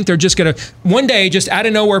really think they're just going to one day just out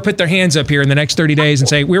of nowhere put their hands up here in the next 30 days and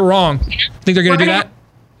say, we're wrong? Think they're going to do that?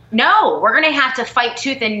 No, we're going to have to fight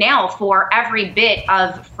tooth and nail for every bit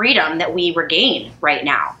of freedom that we regain right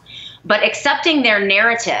now. But accepting their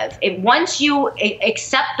narrative, once you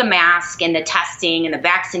accept the mask and the testing and the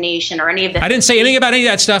vaccination or any of the... I didn't say anything about any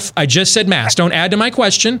of that stuff. I just said mask. Don't add to my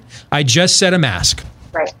question. I just said a mask.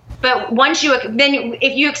 Right. But once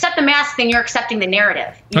if you accept the mask, then you're accepting the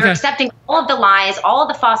narrative. You're accepting all of the lies, all of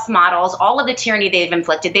the false models, all of the tyranny they've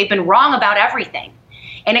inflicted. They've been wrong about everything.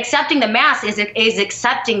 And accepting the mask is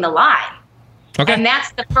accepting the lie. Okay. And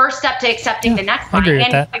that's the first step to accepting the next lie. I agree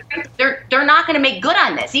with that. They're not going to make good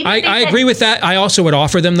on this. I agree with that. I also would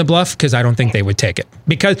offer them the bluff because I don't think they would take it.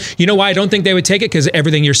 Because you know why I don't think they would take it? Because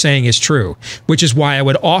everything you're saying is true, which is why I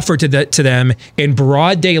would offer to them in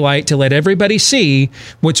broad daylight to let everybody see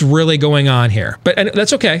what's really going on here. But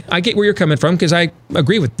that's okay. I get where you're coming from because I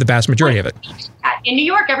agree with the vast majority of it. In New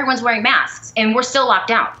York, everyone's wearing masks and we're still locked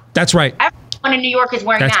down. That's right. Everyone in New York is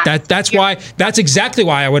wearing masks. That's exactly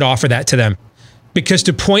why I would offer that to them. Because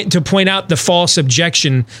to point out the false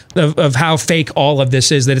objection of how fake all of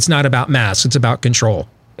this is, that it's not about masks, it's about control.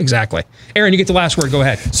 Exactly. Aaron, you get the last word. Go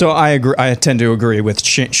ahead. So I agree. I tend to agree with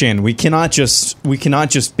Shannon. We cannot just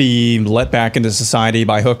be let back into society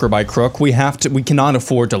by hook or by crook. We cannot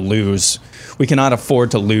afford to lose. We cannot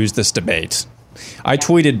afford to lose this debate. I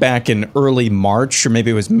tweeted back in early March, or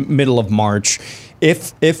maybe it was middle of March,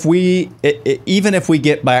 even if we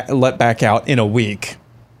get let back out in a week,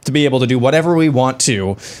 to be able to do whatever we want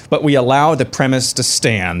to, but we allow the premise to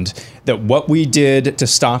stand that what we did to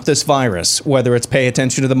stop this virus, whether it's pay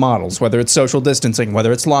attention to the models, whether it's social distancing,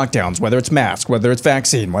 whether it's lockdowns, whether it's masks, whether it's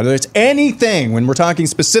vaccine, whether it's anything, when we're talking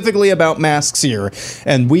specifically about masks here,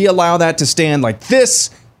 and we allow that to stand like this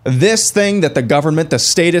thing that the government, the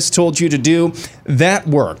status told you to do, that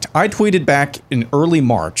worked. I tweeted back in early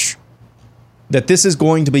March that this is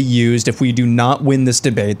going to be used if we do not win this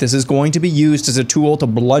debate. This is going to be used as a tool to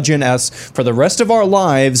bludgeon us for the rest of our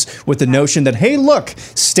lives with the notion that, hey, look,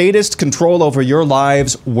 statist control over your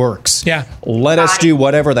lives works. Yeah. Let us do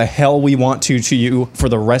whatever the hell we want to you for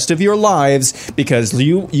the rest of your lives because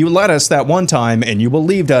you let us that one time and you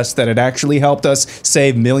believed us that it actually helped us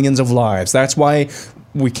save millions of lives. That's why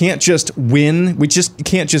we can't just win. We just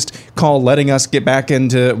can't just call letting us get back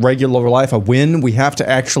into regular life a win. We have to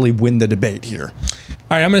actually win the debate here. All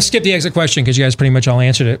right, I'm going to skip the exit question because you guys pretty much all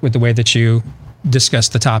answered it with the way that you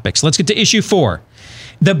discussed the topics. Let's get to issue 4.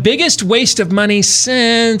 The biggest waste of money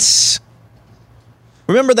since...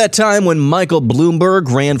 Remember that time when Michael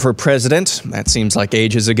Bloomberg ran for president? That seems like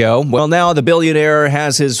ages ago. Well, now the billionaire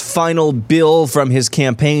has his final bill from his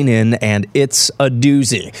campaign in, and it's a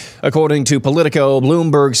doozy. According to Politico,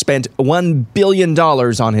 Bloomberg spent $1 billion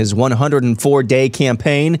on his 104-day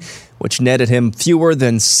campaign, which netted him fewer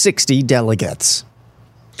than 60 delegates.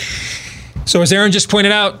 So as Aaron just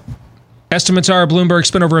pointed out, estimates are Bloomberg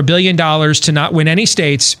spent over $1 billion to not win any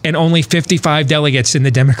states and only 55 delegates in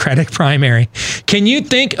the Democratic primary. Can you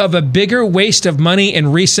think of a bigger waste of money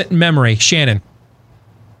in recent memory? Shannon.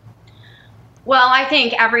 Well, I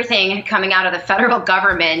think everything coming out of the federal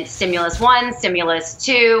government, stimulus 1, stimulus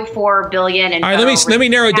 2, $4 billion. And all right, let me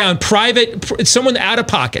narrow it down. Private, someone out of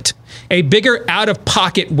pocket, a bigger out of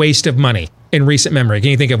pocket waste of money in recent memory.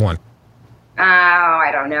 Can you think of one?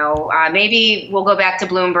 I don't know. Maybe we'll go back to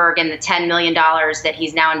Bloomberg and the $10 million that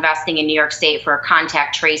he's now investing in New York State for a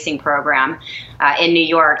contact tracing program in New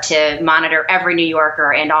York to monitor every New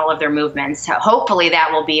Yorker and all of their movements. Hopefully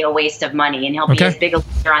that will be a waste of money, and he'll be as big a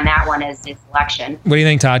loser on that one as his election. What do you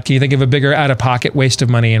think, Todd? Can you think of a bigger out-of-pocket waste of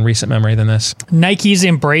money in recent memory than this? Nike's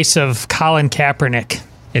embrace of Colin Kaepernick.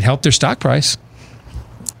 It helped their stock price.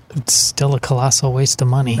 It's still a colossal waste of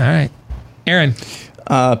money. All right. Aaron.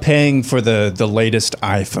 Paying for the latest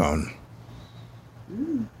iPhone.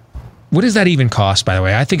 What does that even cost, by the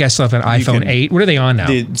way? I think I still have an iPhone 8. What are they on now?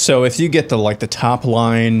 So if you get the top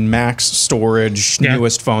line max storage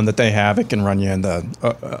newest phone that they have, it can run you in the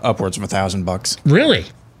upwards of $1,000. Really?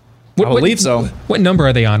 I believe so. What number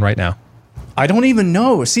are they on right now? I don't even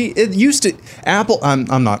know. See, it used to Apple.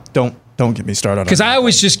 I'm not. Don't get me started on because I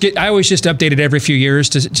always just update it every few years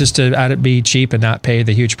to have it be cheap and not pay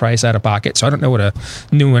the huge price out of pocket. So I don't know what a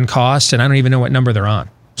new one costs, and I don't even know what number they're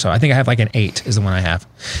on. So I think I have like an 8 is the one I have.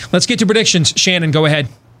 Let's get to predictions. Shannon, go ahead.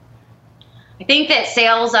 I think that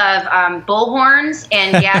sales of bullhorns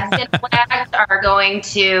and Gadsden flags are going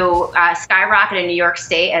to skyrocket in New York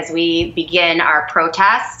State as we begin our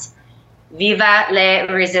protests. Viva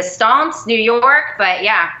la Resistance, New York. But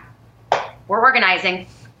yeah, we're organizing.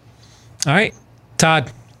 All right,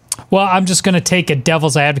 Todd. Well, I'm just going to take a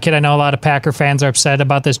devil's advocate. I know a lot of Packer fans are upset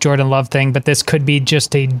about this Jordan Love thing, but this could be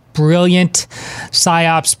just a brilliant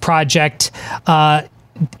PsyOps project.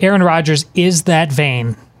 Aaron Rodgers is that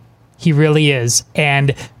vain He really is.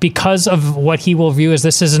 And because of what he will view as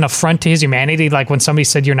this is an affront to his humanity, like when somebody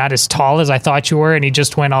said you're not as tall as I thought you were and he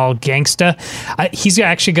just went all gangsta, he's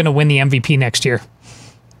actually going to win the MVP next year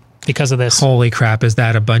because of this. Holy crap, is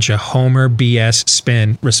that a bunch of Homer BS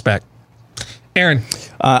spin? Respect. Aaron.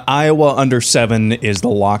 Iowa under 7 is the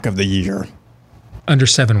lock of the year. Under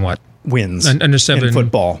 7 what? Wins. Under 7 in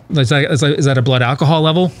football. Is that a blood alcohol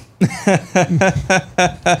level? You got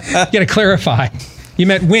to clarify. You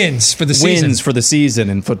meant wins for the season. Wins for the season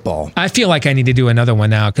in football. I feel like I need to do another one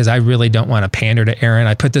now because I really don't want to pander to Aaron.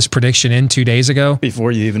 I put this prediction in 2 days ago.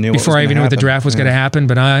 Before you even knew Before I even knew what the draft was going to happen,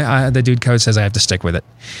 but the dude code says I have to stick with it.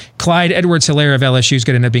 Clyde Edwards-Helaire of LSU is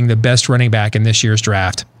going to end up being the best running back in this year's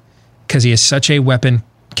draft because he is such a weapon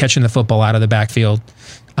catching the football out of the backfield.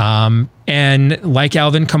 And like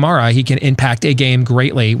Alvin Kamara, he can impact a game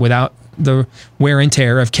greatly without the wear and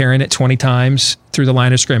tear of carrying it 20 times through the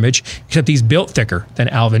line of scrimmage, except he's built thicker than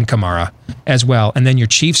Alvin Kamara as well. And then your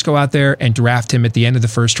Chiefs go out there and draft him at the end of the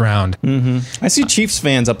first round. I see Chiefs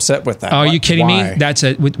fans upset with that. Oh, are you kidding me? That's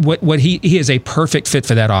he is a perfect fit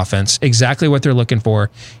for that offense. Exactly what they're looking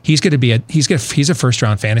for. He's going to be he's a first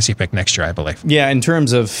round fantasy pick next year, I believe. Yeah, in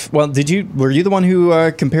terms of, were you the one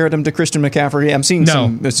who compared him to Christian McCaffrey? I'm seeing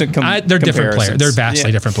they're different players. They're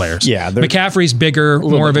vastly different players. Yeah, McCaffrey's bigger,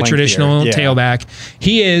 more of a traditional tailback.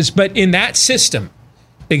 He is, but in that system,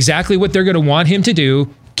 exactly what they're going to want him to do: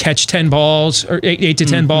 catch 10 balls or 8 to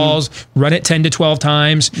 10 balls, run it 10 to 12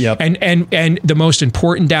 times. Yep. And the most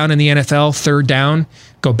important down in the NFL, third down.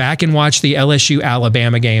 Go back and watch the LSU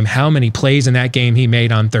Alabama game. How many plays in that game he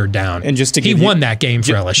made on third down? And just to he won that game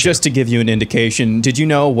for LSU. Just to give you an indication, did you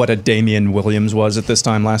know what a Damian Williams was at this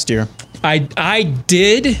time last year? I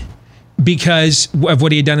did, because of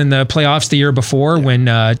what he had done in the playoffs the year before when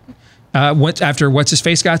after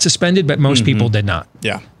what's-his-face got suspended, but most people did not.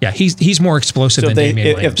 Yeah. He's more explosive than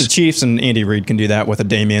Damian Williams. If the Chiefs and Andy Reid can do that with a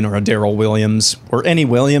Damian or a Darrell Williams or any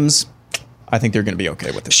Williams, I think they're going to be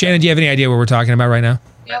okay with it. Shannon, do you have any idea what we're talking about right now?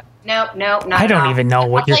 Nope, not I don't even know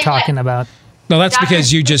what you're talking about. No, that's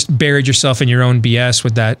because you just buried yourself in your own BS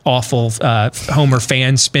with that awful Homer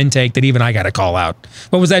fan spin take that even I got to call out.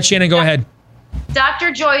 What was that, Shannon? Go ahead.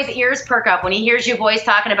 Dr. Joy's ears perk up when he hears you boys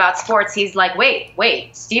talking about sports. He's like,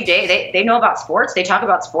 wait, Steve Day, they know about sports? They talk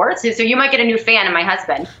about sports? So you might get a new fan in my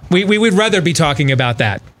husband. We would rather be talking about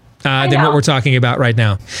that than what we're talking about right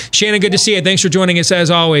now. Shannon, good to see you. Thanks for joining us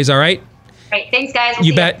as always, all right? Great. Thanks, guys.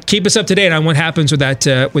 You bet. Keep us up to date on what happens with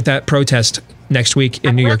that protest next week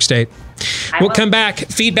in New York State. We'll come back.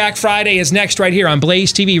 Feedback Friday is next right here on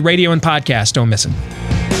Blaze TV, radio, and podcast. Don't miss it.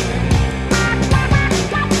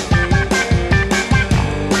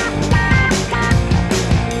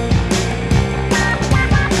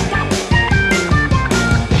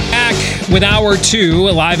 With Hour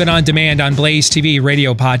 2, live and on demand on Blaze TV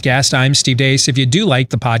radio podcast. I'm Steve Deace. If you do like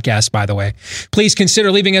the podcast, by the way, please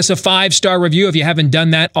consider leaving us a 5-star review if you haven't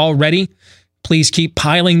done that already. Please keep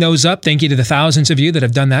piling those up. Thank you to the thousands of you that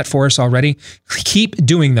have done that for us already. Keep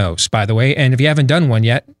doing those, by the way. And if you haven't done one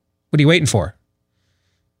yet, what are you waiting for?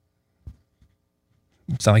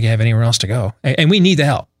 It's not like you have anywhere else to go. And we need the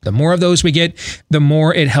help. The more of those we get, the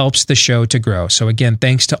more it helps the show to grow. So again,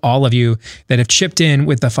 thanks to all of you that have chipped in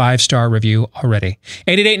with the 5-star review already.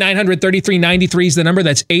 888-900-3393 is the number.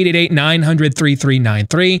 That's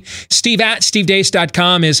 888-900-3393.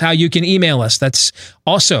 Steve@stevedeace.com is how you can email us. That's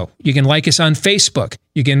also, you can like us on Facebook.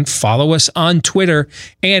 You can follow us on Twitter.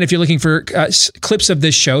 And if you're looking for clips of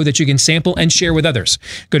this show that you can sample and share with others,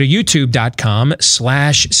 go to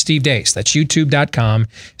youtube.com/Steve Deace. That's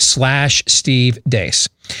youtube.com/Steve Deace.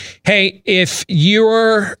 Hey, if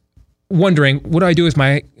you're wondering, what do I do with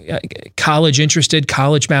my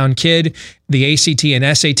college-bound kid? The ACT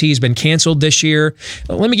and SAT has been canceled this year.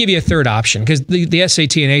 Let me give you a third option, because the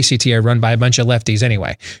SAT and ACT are run by a bunch of lefties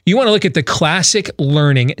anyway. You want to look at the Classic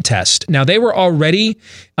Learning Test. Now, they were already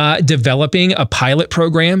developing a pilot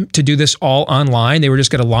program to do this all online. They were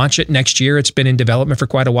just going to launch it next year. It's been in development for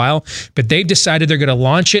quite a while, but they've decided they're going to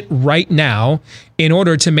launch it right now in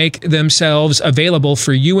order to make themselves available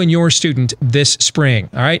for you and your student this spring.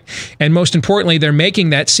 All right. And most importantly, they're making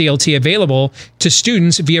that CLT available to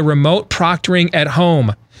students via remote proctoring at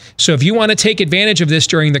home. So if you want to take advantage of this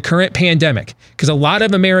during the current pandemic, because a lot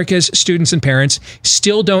of America's students and parents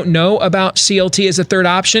still don't know about CLT as a third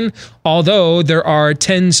option, although there's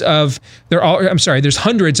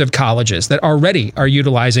hundreds of colleges that already are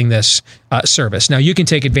utilizing this service. Now you can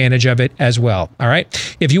take advantage of it as well. All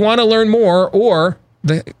right. If you want to learn more, or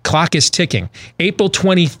the clock is ticking, April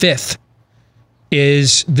 25th,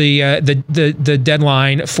 is the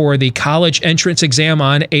deadline for the college entrance exam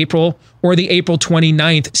on April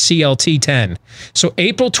 29th CLT 10. So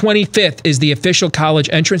April 25th is the official college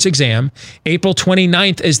entrance exam. April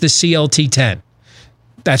 29th is the CLT 10.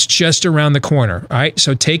 That's just around the corner. All right.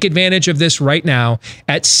 So take advantage of this right now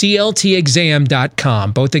at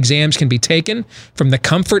cltexam.com. Both exams can be taken from the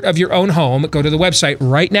comfort of your own home. Go to the website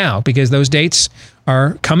right now because those dates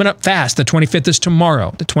are coming up fast. The 25th is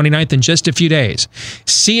tomorrow, the 29th in just a few days.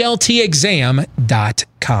 cltexam.com.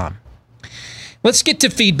 Let's get to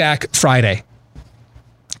Feedback Friday.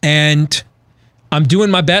 And I'm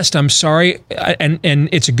doing my best. I'm sorry. And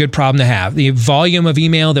it's a good problem to have. The volume of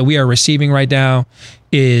email that we are receiving right now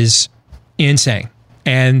is insane.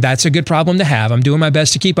 And that's a good problem to have. I'm doing my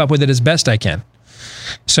best to keep up with it as best I can.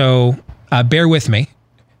 So bear with me.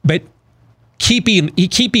 But keep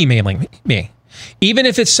emailing me. Even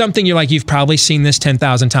if it's something you're like, you've probably seen this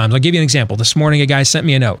 10,000 times. I'll give you an example. This morning, a guy sent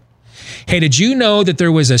me a note. Hey, did you know that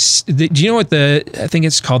there was do you know what I think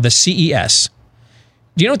it's called the CES?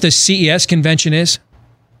 Do you know what the CES convention is?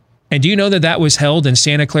 And do you know that that was held in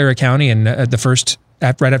Santa Clara County and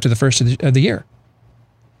right after the first of the year?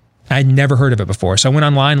 I'd never heard of it before. So I went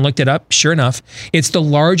online and looked it up. Sure enough, it's the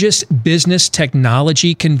largest business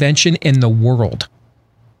technology convention in the world.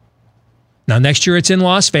 Now, next year it's in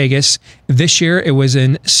Las Vegas. This year it was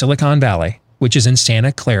in Silicon Valley, which is in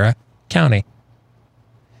Santa Clara County.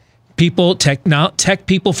 Tech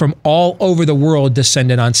people from all over the world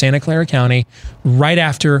descended on Santa Clara County right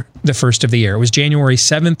after the first of the year. It was January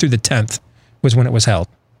 7th through the 10th was when it was held.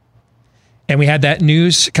 And we had that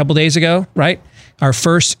news a couple days ago, right? Our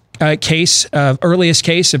first earliest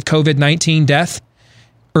case of COVID-19 death,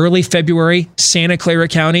 early February, Santa Clara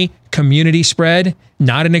County, community spread,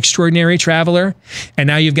 not an extraordinary traveler. And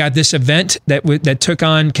now you've got this event that took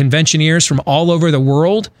on conventioneers from all over the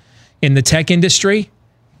world in the tech industry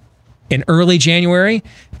in early January.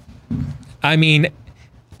 I mean,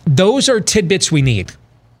 those are tidbits we need.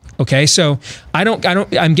 Okay, so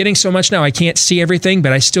I'm getting so much now, I can't see everything,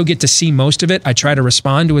 but I still get to see most of it. I try to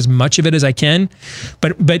respond to as much of it as I can,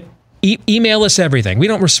 but email us everything. We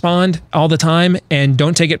don't respond all the time, and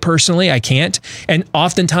don't take it personally. I can't. And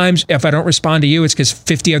oftentimes, if I don't respond to you, it's because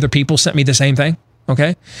 50 other people sent me the same thing.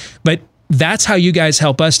 Okay, but that's how you guys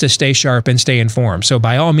help us to stay sharp and stay informed. So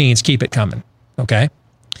by all means, keep it coming. Okay.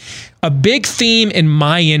 A big theme in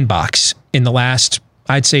my inbox in the last,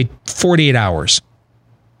 I'd say, 48 hours.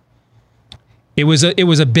 It was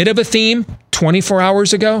a bit of a theme 24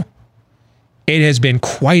 hours ago. It has been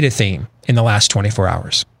quite a theme in the last 24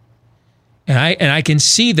 hours. And I can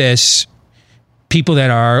see this, people that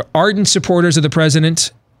are ardent supporters of the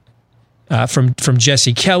president, from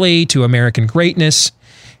Jesse Kelly to American Greatness.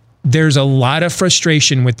 There's a lot of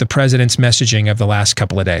frustration with the president's messaging of the last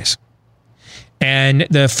couple of days. And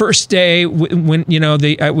the first day, when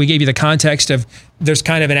we gave you the context of there's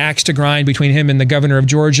kind of an axe to grind between him and the governor of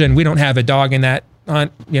Georgia, and we don't have a dog in that.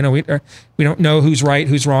 We don't know who's right,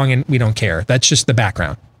 who's wrong, and we don't care. That's just the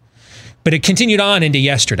background. But it continued on into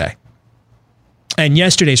yesterday. And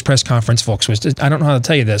yesterday's press conference, folks, I don't know how to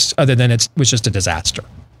tell you this other than it was just a disaster.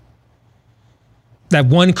 That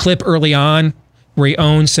one clip early on where he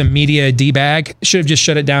owned some media D-bag, should have just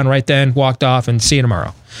shut it down right then, walked off, and see you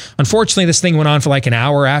tomorrow. Unfortunately, this thing went on for like an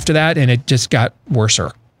hour after that, and it just got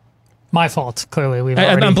worser. My fault, clearly.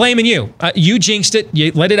 I'm blaming you. You jinxed it.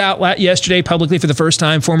 You let it out yesterday publicly for the first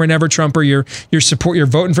time. Former Never Trumper, you're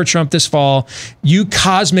voting for Trump this fall. You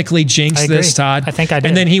cosmically jinxed this, Todd. I think I did.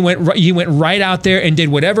 And then he went right out there and did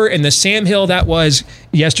whatever in the Sam Hill that was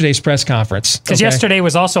yesterday's press conference. Because yesterday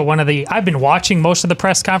was also I've been watching most of the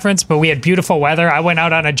press conference, but we had beautiful weather. I went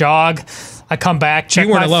out on a jog. I come back. You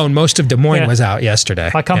weren't alone. Most of Des Moines was out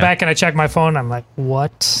yesterday. I come back and I check my phone. I'm like,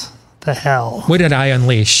 what the hell? What did I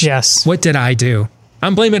unleash? Yes. What did I do?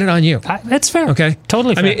 I'm blaming it on you. That's fair. Okay.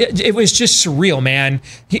 Totally fair. I mean, it was just surreal, man.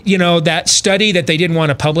 That study that they didn't want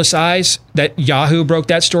to publicize, that Yahoo broke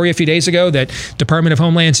that story a few days ago, that Department of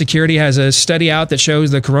Homeland Security has a study out that shows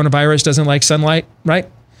the coronavirus doesn't like sunlight, right?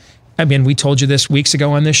 I mean, we told you this weeks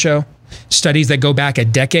ago on this show. Studies that go back a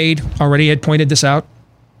decade already had pointed this out.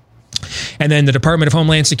 And then the Department of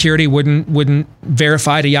Homeland Security wouldn't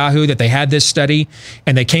verify to Yahoo that they had this study,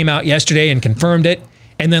 and they came out yesterday and confirmed it.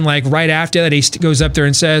 And then right after that, he goes up there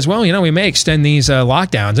and says, well, we may extend these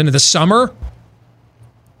lockdowns into the summer.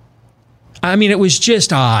 I mean, it was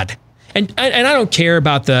just odd. And I don't care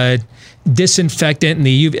about the disinfectant and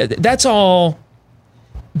the UV.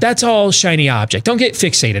 That's all shiny object. Don't get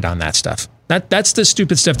fixated on that stuff. That's the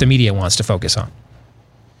stupid stuff the media wants to focus on.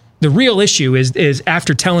 The real issue is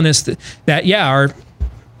after telling us that our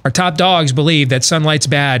top dogs believe that sunlight's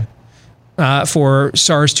bad for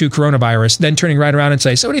SARS-2 coronavirus, then turning right around and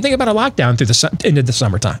say, so what do you think about a lockdown through into the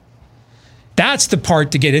summertime? That's the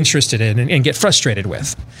part to get interested in and get frustrated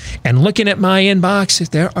with. And looking at my inbox,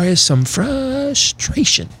 there is some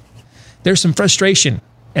frustration. There's some frustration.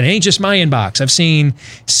 And it ain't just my inbox. I've seen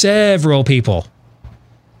several people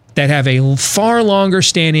that have a far longer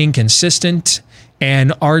standing, consistent,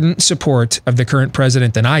 and ardent support of the current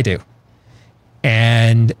president than I do.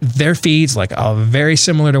 And their feeds are very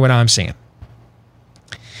similar to what I'm seeing.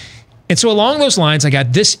 And so along those lines, I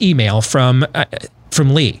got this email from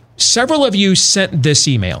Lee. Several of you sent this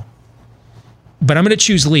email, but I'm going to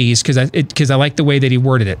choose Lee's because I like the way that he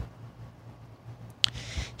worded it.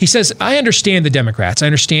 He says, I understand the Democrats. I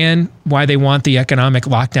understand why they want the economic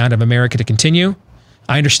lockdown of America to continue.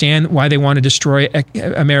 I understand why they want to destroy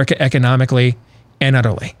America economically and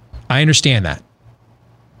utterly. I understand that.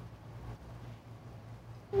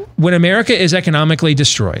 When America is economically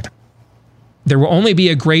destroyed, there will only be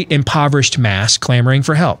a great impoverished mass clamoring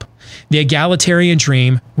for help. The egalitarian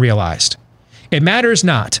dream realized. It matters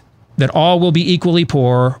not that all will be equally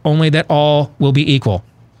poor, only that all will be equal.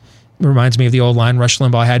 It reminds me of the old line Rush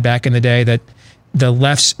Limbaugh had back in the day that the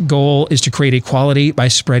left's goal is to create equality by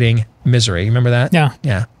spreading misery. Remember that? Yeah.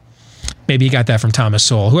 Yeah. Maybe you got that from Thomas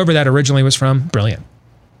Sowell. Whoever that originally was from, brilliant.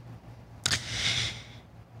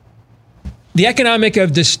 The economic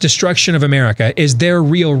of this destruction of America is their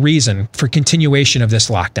real reason for continuation of this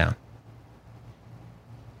lockdown.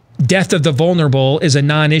 Death of the vulnerable is a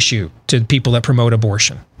non-issue to people that promote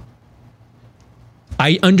abortion.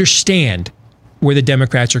 I understand where the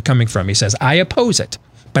Democrats are coming from. He says, I oppose it,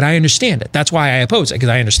 but I understand it. That's why I oppose it, because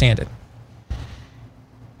I understand it.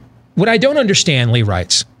 What I don't understand, Lee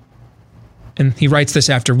writes, and he writes this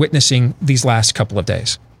after witnessing these last couple of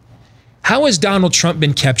days. How has Donald Trump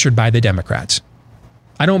been captured by the Democrats?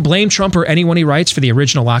 I don't blame Trump or anyone, he writes, for the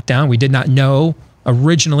original lockdown. We did not know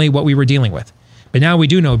originally what we were dealing with, but now we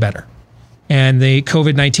do know better. And the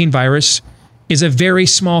COVID-19 virus is a very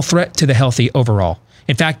small threat to the healthy overall.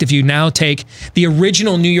 In fact, if you now take the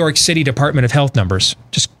original New York City Department of Health numbers,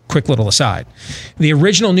 just quick little aside, the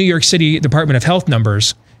original New York City Department of Health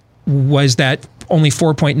numbers was that only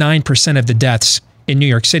 4.9% of the deaths in New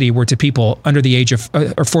York City were to people under the age of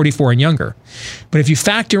 44 and younger. But if you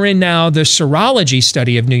factor in now the serology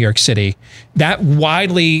study of New York City, that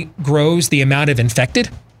widely grows the amount of infected.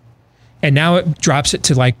 And now it drops it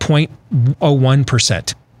to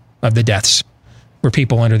 0.01% of the deaths were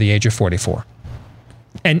people under the age of 44.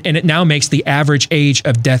 And it now makes the average age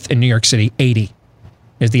of death in New York City 80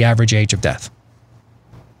 is the average age of death.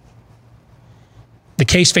 The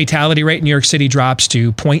case fatality rate in New York City drops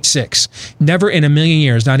to 0.6. Never in a million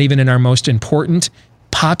years, not even in our most important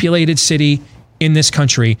populated city in this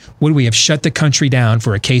country, would we have shut the country down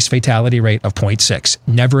for a case fatality rate of 0.6.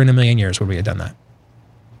 Never in a million years would we have done that.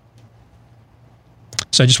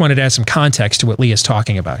 So I just wanted to add some context to what Lee is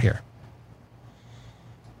talking about here.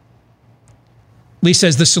 Lee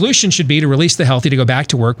says the solution should be to release the healthy to go back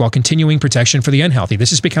to work while continuing protection for the unhealthy. This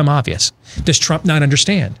has become obvious. Does Trump not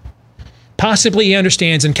understand? Possibly he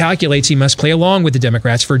understands and calculates he must play along with the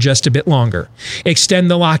Democrats for just a bit longer, extend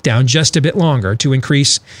the lockdown just a bit longer to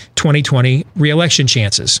increase 2020 re-election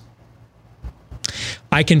chances.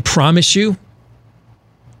 I can promise you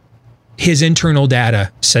his internal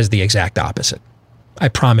data says the exact opposite. I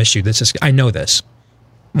promise you I know this.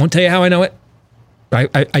 I won't tell you how I know it, but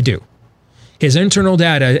I do. His internal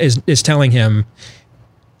data is telling him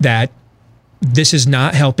that this is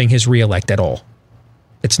not helping his re-elect at all.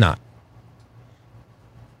 It's not.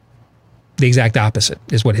 The exact opposite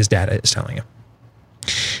is what his data is telling him.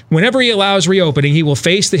 Whenever he allows reopening, he will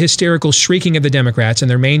face the hysterical shrieking of the Democrats and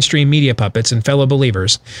their mainstream media puppets and fellow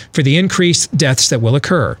believers for the increased deaths that will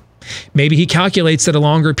occur. Maybe he calculates that a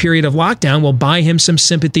longer period of lockdown will buy him some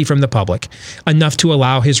sympathy from the public, enough to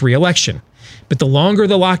allow his reelection. But the longer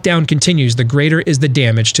the lockdown continues, the greater is the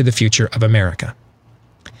damage to the future of America.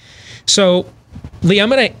 So, Lee,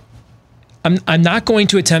 I'm not going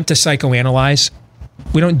to attempt to psychoanalyze.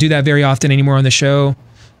 We don't do that very often anymore on the show.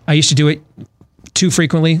 I used to do it too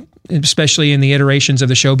frequently, especially in the iterations of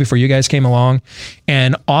the show before you guys came along.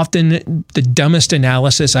 And often the dumbest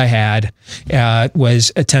analysis I had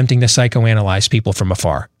was attempting to psychoanalyze people from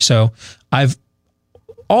afar. So I've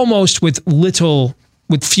almost with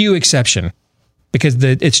few exception, because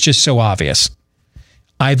it's just so obvious,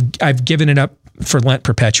 I've given it up for Lent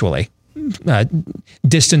perpetually.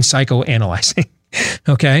 Distant psychoanalyzing.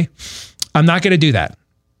 Okay? I'm not going to do that.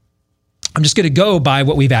 I'm just going to go by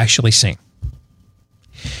what we've actually seen.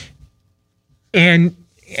 And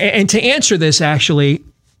to answer this, actually,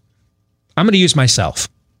 I'm going to use myself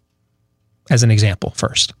as an example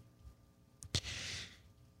first.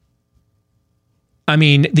 I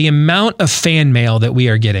mean, the amount of fan mail that we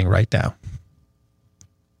are getting right now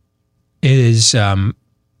is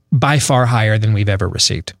by far higher than we've ever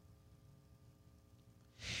received.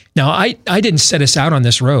 Now, I didn't set us out on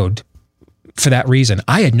this road for that reason.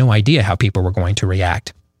 I had no idea how people were going to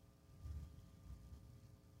react.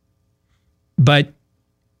 But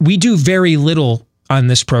we do very little on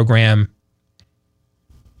this program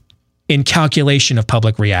in calculation of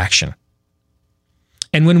public reaction.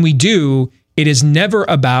 And when we do, it is never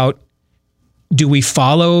about, do we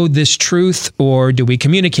follow this truth or do we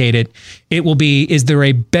communicate it? It will be, is there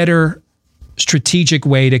a better strategic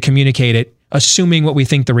way to communicate it, assuming what we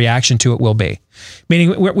think the reaction to it will be?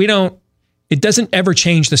 Meaning it doesn't ever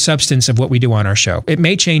change the substance of what we do on our show. It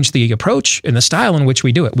may change the approach and the style in which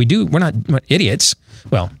we do it. We're not idiots.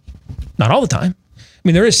 Well, not all the time. I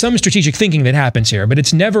mean, there is some strategic thinking that happens here, but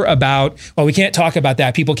it's never about, well, we can't talk about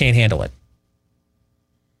that. People can't handle it.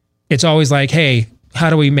 It's always like, hey,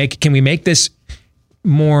 can we make this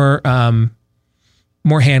more handy?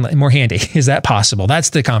 Is that possible?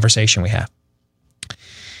 That's the conversation we have.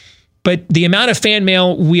 But the amount of fan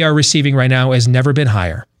mail we are receiving right now has never been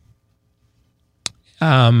higher.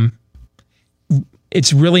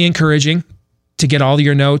 It's really encouraging to get all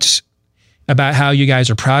your notes about how you guys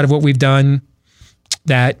are proud of what we've done,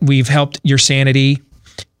 that we've helped your sanity,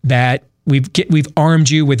 that we've armed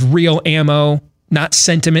you with real ammo, not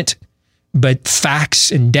sentiment, but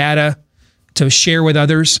facts and data to share with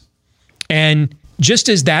others. And just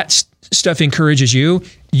as that stuff encourages you,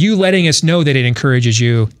 you letting us know that it encourages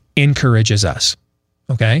you encourages us.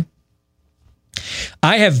 Okay?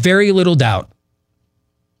 I have very little doubt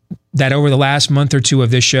that over the last month or two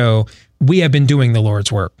of this show, we have been doing the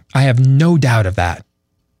Lord's work. I have no doubt of that.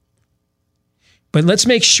 But let's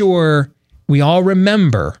make sure we all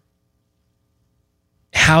remember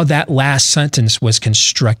how that last sentence was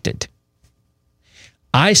constructed.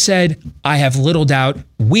 I said, I have little doubt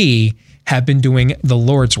we have been doing the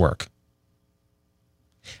Lord's work.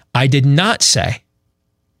 I did not say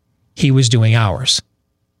he was doing ours.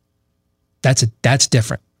 That's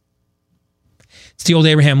different. It's the old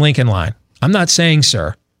Abraham Lincoln line. I'm not saying,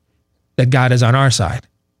 sir, that God is on our side.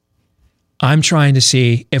 I'm trying to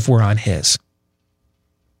see if we're on his.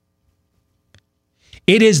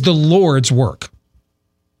 It is the Lord's work,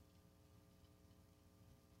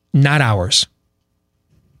 not ours.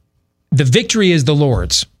 The victory is the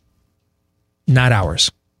Lord's, not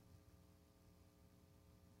ours.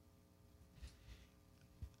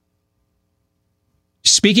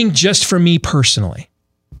 Speaking just for me personally,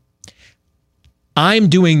 I'm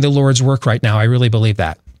doing the Lord's work right now. I really believe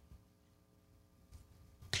that.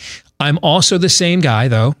 I'm also the same guy,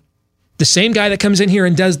 though, the same guy that comes in here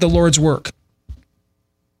and does the Lord's work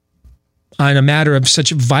on a matter of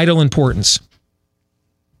such vital importance.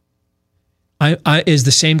 I is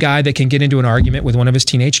the same guy that can get into an argument with one of his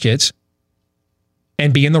teenage kids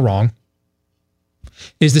and be in the wrong.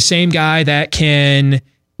 Is the same guy that can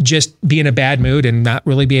just be in a bad mood and not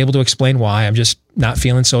really be able to explain why. I'm just not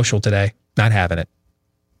feeling social today, not having it.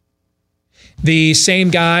 The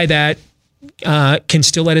same guy that can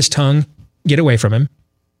still let his tongue get away from him,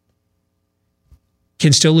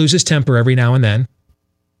 can still lose his temper every now and then,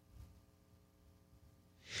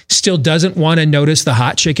 still doesn't want to notice the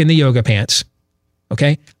hot chick in the yoga pants.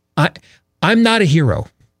 Okay? I'm not a hero.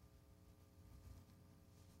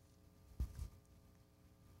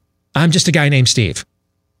 I'm just a guy named Steve.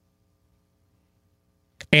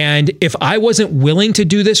 And if I wasn't willing to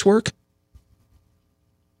do this work,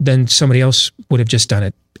 then somebody else would have just done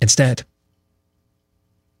it instead.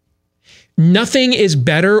 Nothing is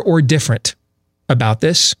better or different about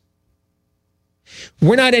this.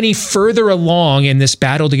 We're not any further along in this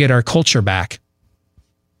battle to get our culture back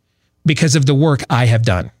because of the work I have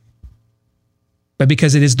done, but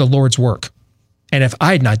because it is the Lord's work. And if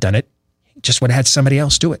I had not done it, just would have had somebody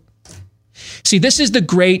else do it. See, this is the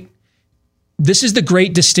great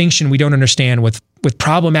distinction we don't understand with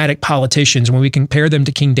problematic politicians when we compare them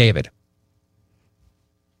to King David.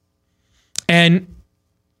 And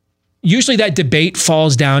usually that debate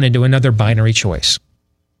falls down into another binary choice,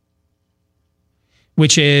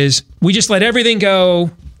 which is we just let everything go.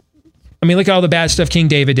 I mean, look at all the bad stuff King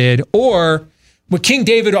David did, or what King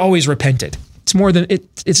David always repented.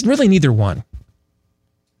 It's really neither one.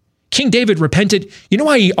 King David repented. You know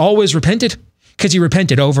why he always repented? Because he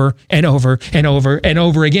repented over and over and over and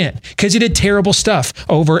over again. Because he did terrible stuff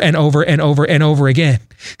over and over and over and over again.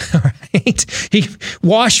 All right? He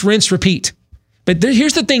wash, rinse, repeat. But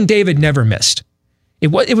here's the thing David never missed.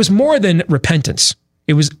 It was more than repentance.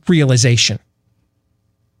 It was realization.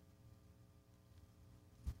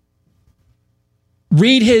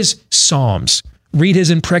 Read his Psalms. Read his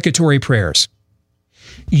imprecatory prayers.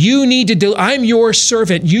 You need to, I'm your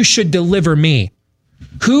servant. You should deliver me.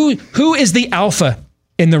 Who is the alpha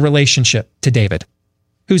in the relationship to David?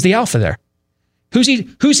 Who's the alpha there? Who's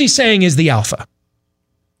he saying is the alpha?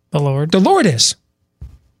 The Lord. The Lord is.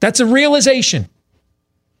 That's a realization.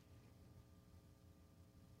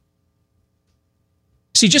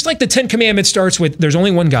 See, just like the 10 Commandments starts with, there's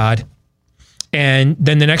only one God, and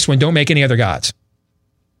then the next one, don't make any other gods.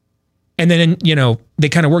 And then, they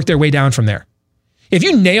kind of work their way down from there. If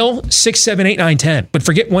you nail 6, 7, 8, 9, 10, but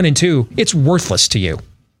forget 1 and 2, it's worthless to you.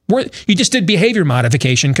 You just did behavior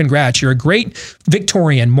modification. Congrats. You're a great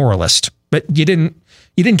Victorian moralist, but you didn't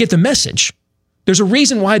get the message. There's a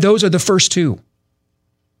reason why those are the first 2.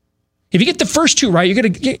 If you get the first 2 right,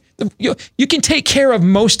 you can take care of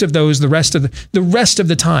most of those the rest of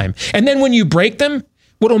the time. And then when you break them,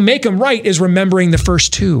 what'll make them right is remembering the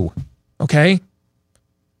first 2. Okay?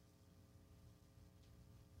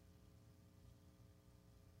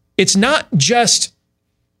 It's not just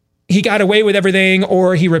he got away with everything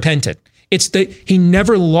or he repented. It's that he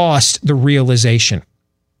never lost the realization.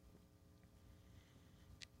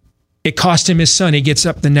 It cost him his son. He gets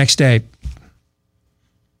up the next day.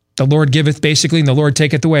 The Lord giveth basically, and the Lord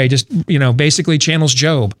taketh away. Just, basically channels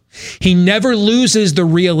Job. He never loses the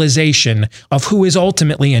realization of who is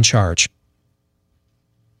ultimately in charge.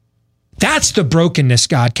 That's the brokenness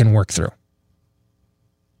God can work through.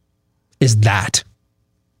 Is that.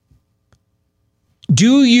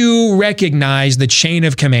 Do you recognize the chain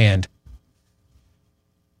of command?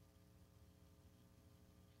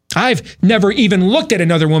 I've never even looked at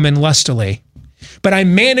another woman lustily, but I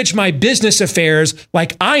manage my business affairs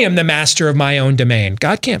like I am the master of my own domain.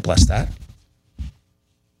 God can't bless that.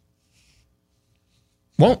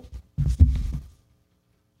 Won't.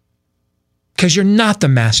 Because you're not the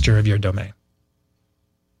master of your domain.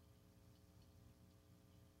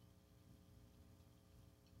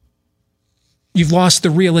 You've lost the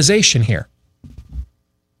realization here.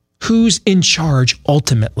 Who's in charge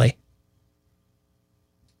ultimately?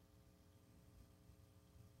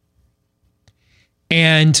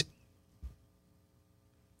 And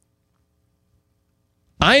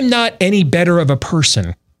I'm not any better of a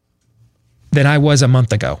person than I was a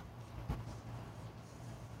month ago.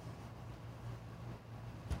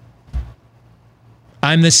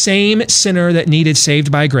 I'm the same sinner that needed saved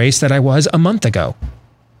by grace that I was a month ago.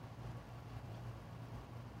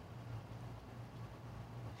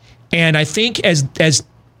 And I think as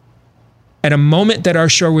at a moment that our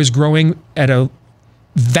show is growing at a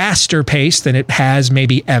vaster pace than it has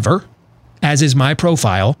maybe ever, as is my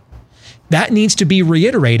profile, that needs to be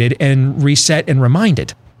reiterated and reset and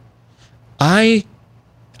reminded. I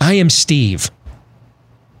am Steve.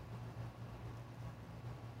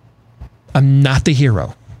 I'm not the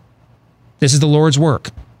hero. This is the Lord's work.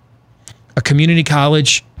 A community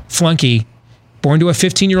college flunky born to a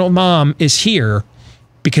 15-year-old mom is here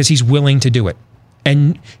because he's willing to do it.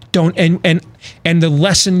 And the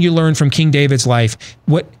lesson you learn from King David's life,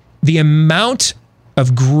 what the amount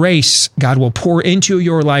of grace God will pour into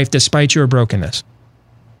your life despite your brokenness,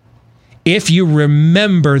 if you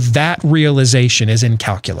remember that realization, is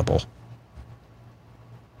incalculable.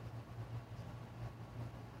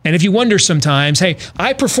 And if you wonder sometimes, hey,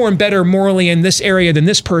 I perform better morally in this area than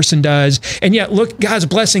this person does, and yet look, God's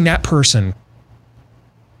blessing that person.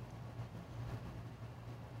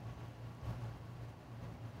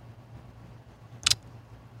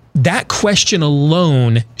 That question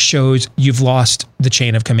alone shows you've lost the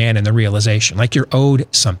chain of command and the realization, like you're owed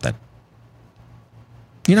something.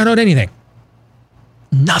 You're not owed anything.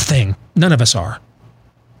 Nothing. None of us are.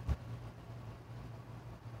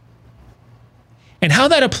 And how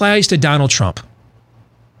that applies to Donald Trump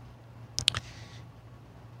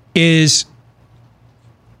is,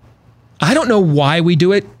 I don't know why we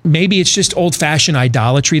do it. Maybe it's just old-fashioned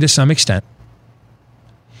idolatry to some extent.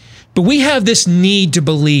 But we have this need to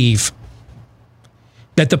believe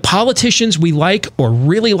that the politicians we like or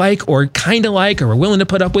really like or kind of like or are willing to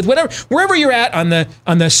put up with, whatever, wherever you're at on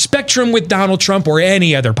the spectrum with Donald Trump or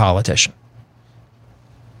any other politician,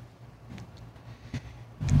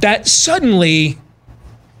 that suddenly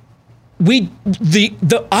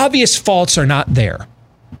the obvious faults are not there.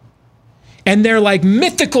 And they're like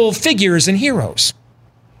mythical figures and heroes.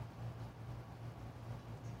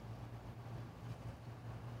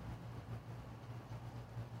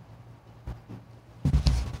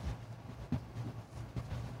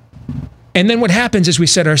 And then what happens is we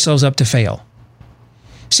set ourselves up to fail.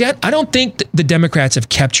 See, I don't think the Democrats have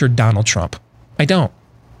captured Donald Trump. I don't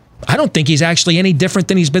think he's actually any different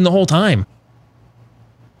than he's been the whole time.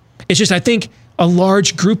 It's just, I think a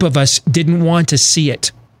large group of us didn't want to see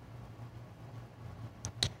it.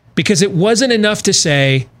 Because it wasn't enough to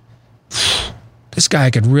say, this guy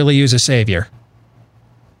could really use a savior.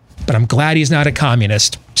 But I'm glad he's not a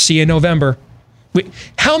communist. See you in November.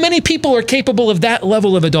 How many people are capable of that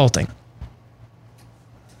level of adulting?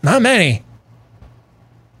 Not many.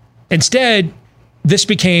 Instead, this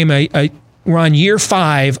became we're on year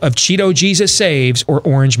 5 of Cheeto Jesus saves or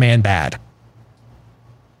Orange Man bad.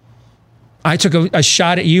 I took a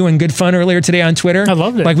shot at you in good fun earlier today on Twitter. I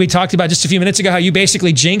loved it. Like we talked about just a few minutes ago, how you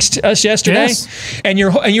basically jinxed us yesterday. Yes. And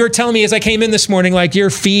you were telling me as I came in this morning, like your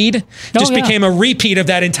feed just became a repeat of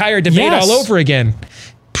that entire debate all over again.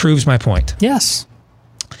 Proves my point. Yes.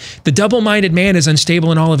 The double-minded man is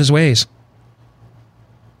unstable in all of his ways.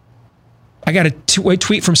 I got a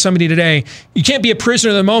tweet from somebody today. You can't be a prisoner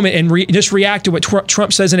of the moment and just react to what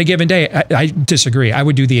Trump says in a given day. I disagree. I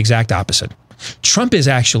would do the exact opposite. Trump is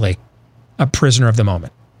actually a prisoner of the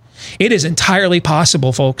moment. It is entirely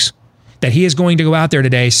possible, folks, that he is going to go out there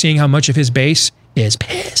today, seeing how much of his base is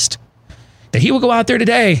pissed, that he will go out there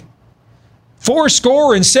today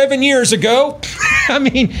 7 years ago. I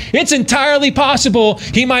mean, it's entirely possible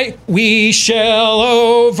he might, we shall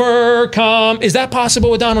overcome. Is that possible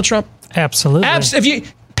with Donald Trump? Absolutely. If you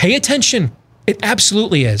pay attention, it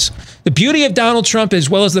absolutely is. The beauty of Donald Trump, as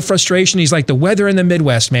well as the frustration, he's like the weather in the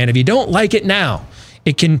Midwest, man. If you don't like it now,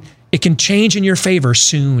 it can change in your favor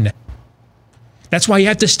soon. That's why you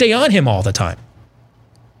have to stay on him all the time.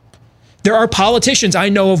 There are politicians, I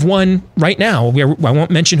know of one right now, I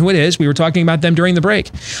won't mention who it is, we were talking about them during the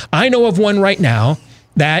break. I know of one right now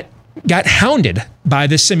that got hounded by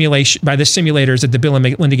the simulators at the Bill and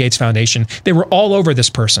Melinda Gates Foundation. They were all over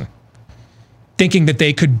this person, thinking that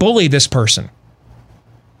they could bully this person.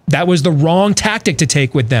 That was the wrong tactic to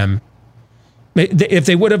take with them. If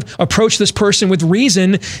they would have approached this person with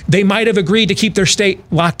reason, they might have agreed to keep their state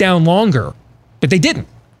locked down longer, but they didn't.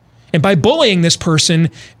 And by bullying this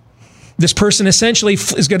person essentially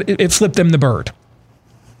it flipped them the bird.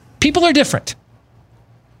 People are different.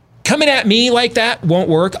 Coming at me like that won't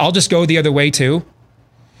work. I'll just go the other way too.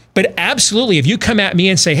 But absolutely, if you come at me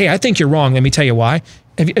and say, hey, I think you're wrong, let me tell you why.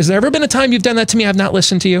 Has there ever been a time you've done that to me? I've not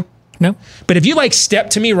listened to you? No. But if you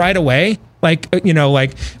step to me right away, like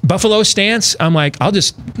Buffalo stance, I'm like, I'll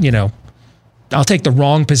just, I'll take the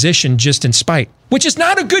wrong position just in spite, which is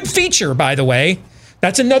not a good feature, by the way.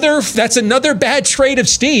 That's another bad trait of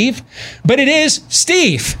Steve, but it is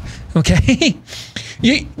Steve, okay?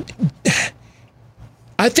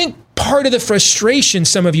 I think part of the frustration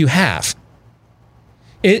some of you have,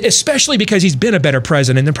 especially because he's been a better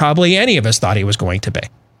president than probably any of us thought he was going to be,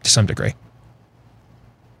 to some degree,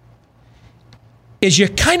 is you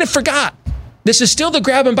kind of forgot. This is still the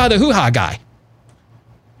grab him by the hoo-ha guy.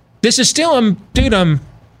 This is still, I'm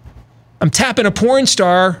tapping a porn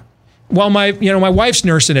star while my wife's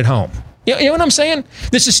nursing at home. You know what I'm saying?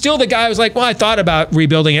 This is still the guy who was like, well, I thought about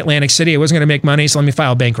rebuilding Atlantic City. It wasn't going to make money, so let me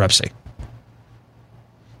file bankruptcy.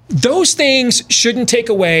 Those things shouldn't take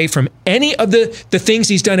away from any of the things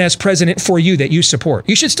he's done as president for you that you support.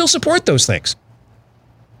 You should still support those things.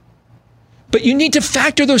 But you need to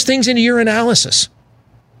factor those things into your analysis.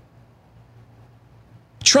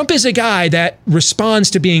 Trump is a guy that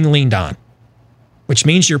responds to being leaned on, which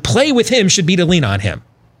means your play with him should be to lean on him.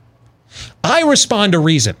 I respond to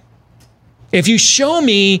reason. If you show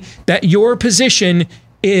me that your position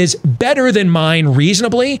is better than mine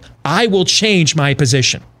reasonably, I will change my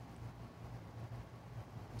position.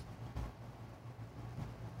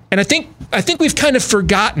 And I think we've kind of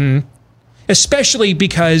forgotten, especially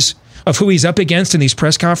because of who he's up against in these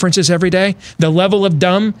press conferences every day, the level of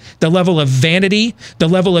dumb, the level of vanity, the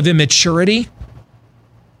level of immaturity.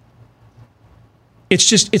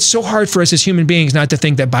 It's so hard for us as human beings not to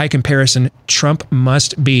think that by comparison, Trump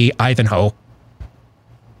must be Ivanhoe.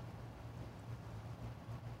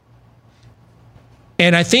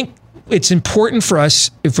 And I think it's important for us,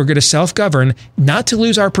 if we're going to self-govern, not to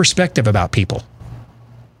lose our perspective about people.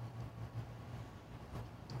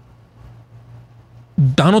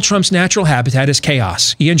 Donald Trump's natural habitat is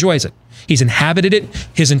chaos. He enjoys it. He's inhabited it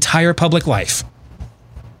his entire public life.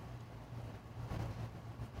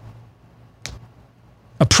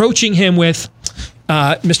 Approaching him with,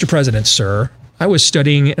 Mr. President, sir, I was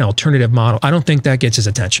studying an alternative model. I don't think that gets his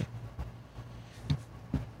attention.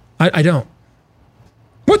 I don't.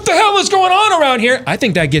 What the hell is going on around here? I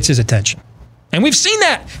think that gets his attention. And we've seen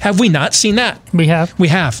that. Have we not seen that? We have. We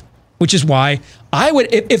have. Which is why I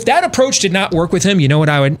would, if that approach did not work with him, you know what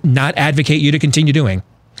I would not advocate you to continue doing?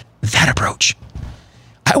 That approach.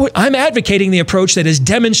 I'm advocating the approach that is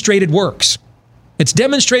demonstrated works. It's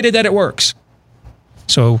demonstrated that it works.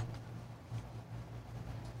 So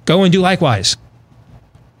Go and do likewise.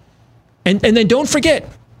 And then don't forget,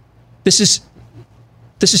 this is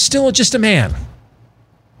still just a man.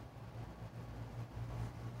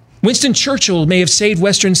 Winston Churchill may have saved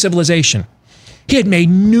Western civilization. He had made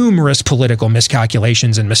numerous political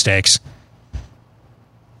miscalculations and mistakes.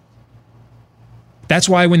 That's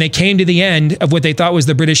why when they came to the end of what they thought was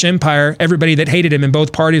the British Empire, everybody that hated him in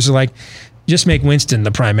both parties was like, just make Winston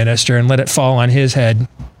the prime minister and let it fall on his head.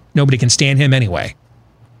 Nobody can stand him anyway.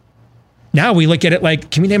 Now we look at it like,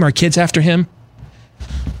 can we name our kids after him?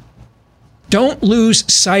 Don't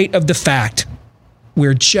lose sight of the fact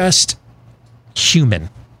we're just human.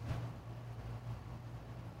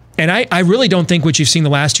 And I really don't think what you've seen the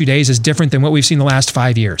last 2 days is different than what we've seen the last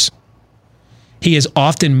 5 years. He is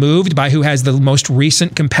often moved by who has the most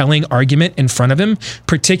recent compelling argument in front of him,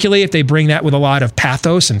 particularly if they bring that with a lot of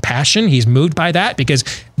pathos and passion. He's moved by that because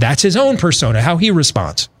that's his own persona, how he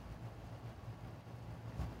responds.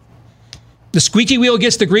 The squeaky wheel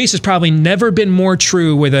gets the grease has probably never been more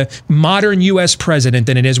true with a modern U.S. president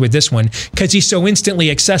than it is with this one, because he's so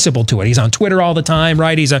instantly accessible to it. He's on Twitter all the time,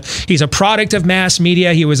 right? He's a product of mass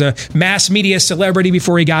media. He was a mass media celebrity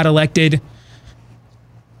before he got elected.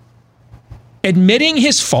 Admitting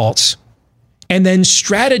his faults and then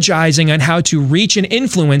strategizing on how to reach and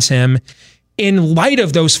influence him in light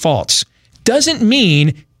of those faults doesn't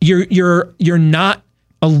mean you're not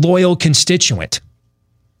a loyal constituent.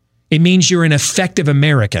 It means you're an effective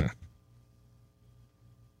American.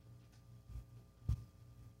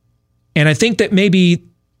 And I think that maybe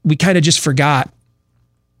we kind of just forgot.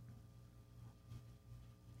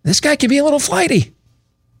 This guy can be a little flighty.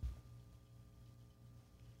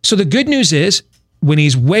 So the good news is, when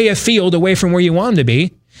he's way afield away from where you want him to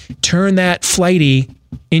be, turn that flighty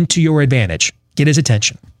into your advantage. Get his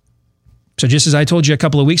attention. So just as I told you a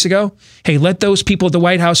couple of weeks ago, hey, let those people at the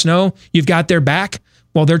White House know you've got their back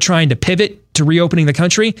while they're trying to pivot to reopening the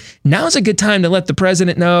country. Now's a good time to let the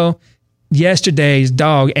president know yesterday's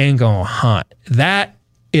dog ain't gonna hunt. That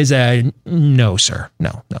is a no, sir.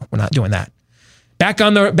 No, we're not doing that. Back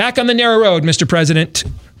on the narrow road, Mr. President.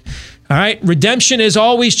 All right, redemption is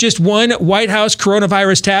always just one White House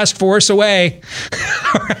coronavirus task force away.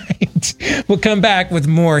 All right, we'll come back with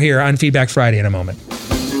more here on Feedback Friday in a moment.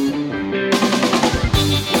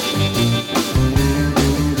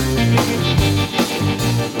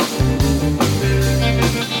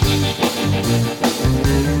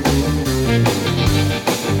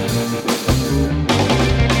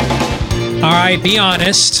 All right, be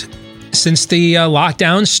honest. Since the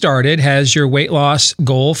lockdown started, has your weight loss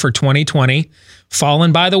goal for 2020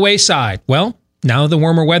 fallen by the wayside? Well, now the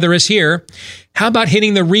warmer weather is here. How about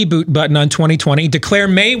hitting the reboot button on 2020? Declare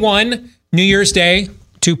May 1, New Year's Day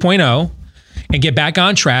 2.0, and get back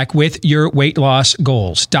on track with your weight loss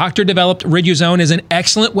goals. Doctor-developed Riduzone is an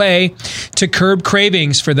excellent way to curb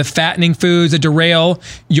cravings for the fattening foods that derail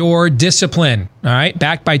your discipline. All right,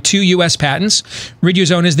 backed by 2 U.S. patents,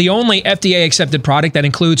 Riduzone is the only FDA-accepted product that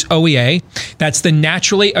includes OEA. That's the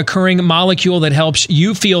naturally occurring molecule that helps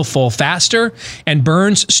you feel full faster and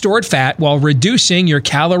burns stored fat while reducing your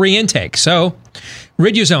calorie intake. So,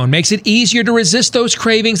 Riduzone makes it easier to resist those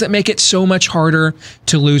cravings that make it so much harder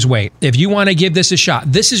to lose weight. If you want to give this a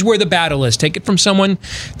shot, this is where the battle is. Take it from someone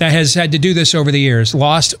that has had to do this over the years,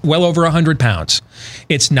 lost well over 100 pounds.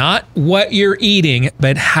 It's not what you're eating,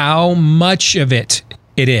 but how much of it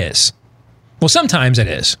is. Well, sometimes it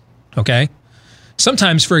is, okay?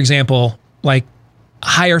 Sometimes, for example, like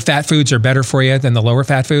higher fat foods are better for you than the lower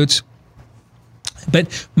fat foods.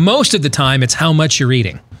 But most of the time, it's how much you're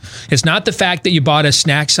eating. It's not the fact that you bought a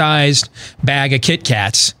snack-sized bag of Kit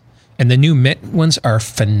Kats, and the new mint ones are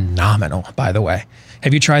phenomenal, by the way.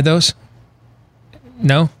 Have you tried those?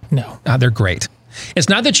 No? No. They're great. It's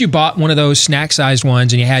not that you bought one of those snack-sized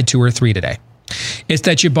ones and you had 2 or 3 today. It's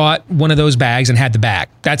that you bought one of those bags and had the bag.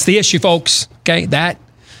 That's the issue, folks. Okay? That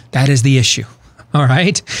is the issue. All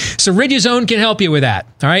right. So Riduzone can help you with that.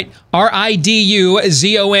 All right.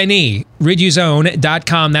 RIDUZONE,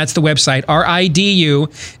 Riduzone.com. That's the website. RIDUZONE.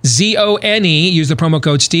 Use the promo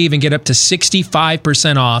code Steve and get up to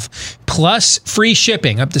 65% off plus free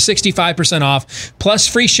shipping. Up to 65% off plus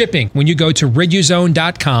free shipping when you go to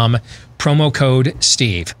Riduzone.com, promo code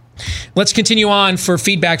Steve. Let's continue on for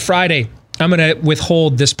Feedback Friday. I'm going to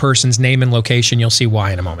withhold this person's name and location. You'll see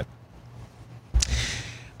why in a moment.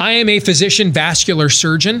 I am a physician vascular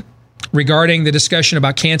surgeon. Regarding the discussion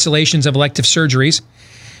about cancellations of elective surgeries,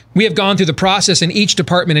 we have gone through the process in each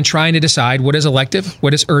department in trying to decide what is elective,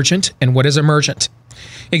 what is urgent, and what is emergent.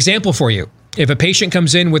 Example for you. If a patient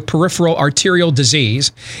comes in with peripheral arterial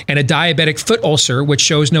disease and a diabetic foot ulcer, which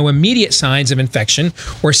shows no immediate signs of infection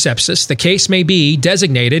or sepsis, the case may be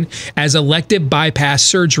designated as elective bypass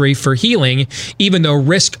surgery for healing, even though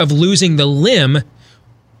risk of losing the limb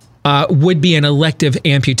would be an elective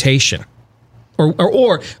amputation,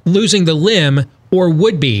 or losing the limb or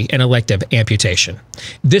would be an elective amputation.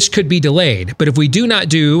 This could be delayed, but if we do not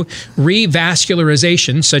do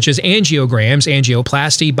revascularization, such as angiograms,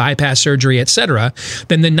 angioplasty, bypass surgery, etc.,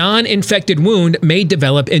 then the non-infected wound may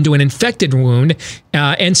develop into an infected wound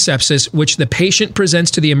and sepsis, which the patient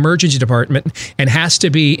presents to the emergency department and has to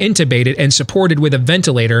be intubated and supported with a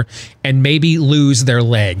ventilator and maybe lose their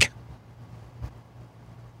leg.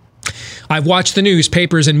 I've watched the news,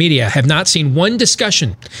 papers, and media, have not seen one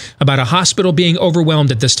discussion about a hospital being overwhelmed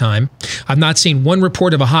at this time. I've not seen one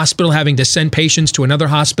report of a hospital having to send patients to another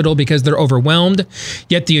hospital because they're overwhelmed.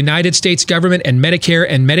 Yet the United States government and Medicare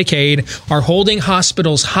and Medicaid are holding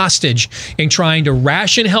hospitals hostage in trying to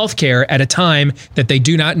ration healthcare at a time that they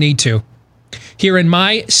do not need to. Here in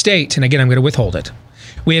my state, and again, I'm going to withhold it,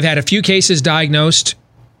 we have had a few cases diagnosed,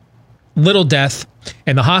 little death,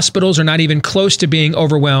 and the hospitals are not even close to being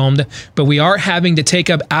overwhelmed, but we are having to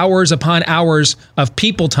take up hours upon hours of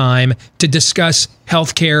people time to discuss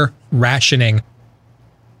healthcare rationing.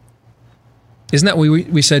 Isn't that what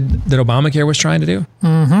we said that Obamacare was trying to do?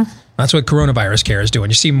 Mm-hmm. That's what coronavirus care is doing.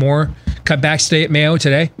 You see more cutbacks today at Mayo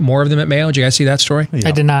today? More of them at Mayo? Did you guys see that story? Yeah.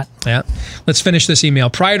 I did not. Yeah. Let's finish this email.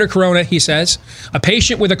 Prior to corona, he says, a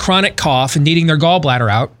patient with a chronic cough and needing their gallbladder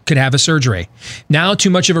out could have a surgery. Now too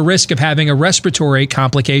much of a risk of having a respiratory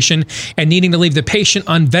complication and needing to leave the patient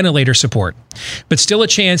on ventilator support. But still a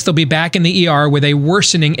chance they'll be back in the ER with a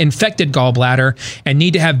worsening infected gallbladder and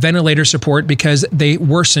need to have ventilator support because they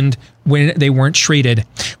worsened when they weren't treated.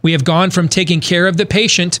 We have gone from taking care of the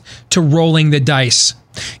patient to rolling the dice.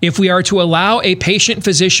 If we are to allow a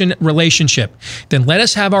patient-physician relationship, then let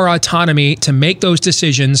us have our autonomy to make those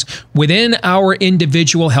decisions within our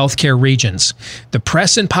individual healthcare regions. The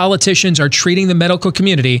press and politicians are treating the medical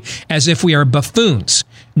community as if we are buffoons,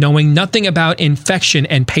 knowing nothing about infection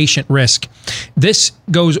and patient risk. This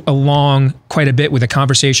goes along quite a bit with a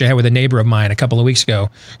conversation I had with a neighbor of mine a couple of weeks ago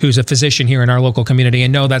who's a physician here in our local community.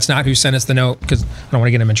 And no, that's not who sent us the note because I don't want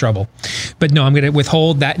to get him in trouble. But no, I'm going to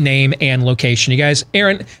withhold that name and location. You guys,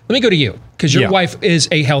 Aaron, let me go to you because your wife is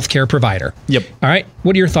a healthcare provider. Yep. All right.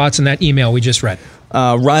 What are your thoughts on that email we just read?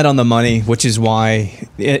 Right on the money, which is why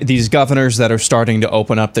these governors that are starting to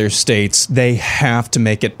open up their states, they have to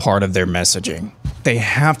make it part of their messaging. They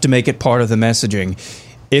have to make it part of the messaging.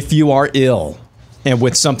 If you are ill and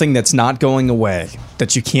with something that's not going away,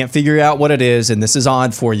 that you can't figure out what it is, and this is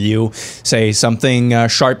odd for you, say something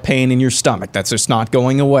sharp pain in your stomach that's just not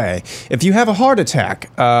going away. If you have a heart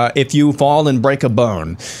attack, if you fall and break a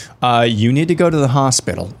bone, you need to go to the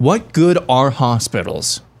hospital. What good are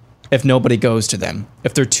hospitals if nobody goes to them,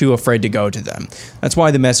 if they're too afraid to go to them? That's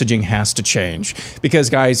why the messaging has to change.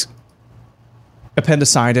 Because, guys,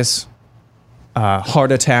 appendicitis,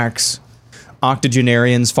 heart attacks,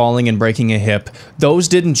 octogenarians falling and breaking a hip, those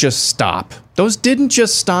didn't just stop. Those didn't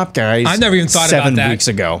just stop, guys. I've never even thought about that. 7 weeks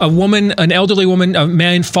ago. A woman, an elderly woman, a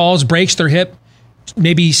man falls, breaks their hip,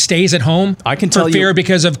 maybe stays at home I can tell for fear you,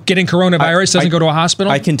 because of getting coronavirus, doesn't go to a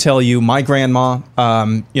hospital? I can tell you, my grandma,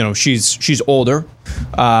 she's older,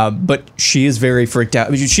 but she is very freaked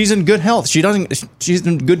out. She's in good health. She's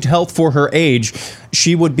in good health for her age.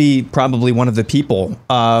 She would be probably one of the people.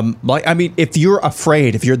 If you're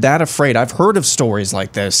afraid, if you're that afraid, I've heard of stories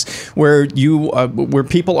like this where where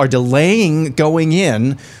people are delaying going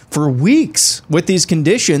in for weeks with these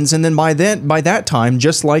conditions, and then by that time,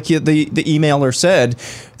 just like the emailer said,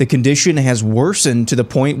 the condition has worsened to the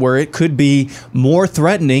point where it could be more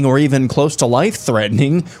threatening or even close to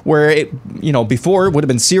life-threatening, where it, before it would have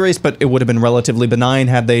been serious, but it would have been relatively benign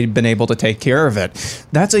had they been able to take care of it.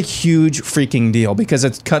 That's a huge freaking deal because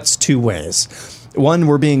it cuts two ways. One,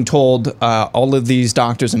 we're being told all of these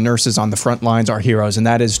doctors and nurses on the front lines are heroes, and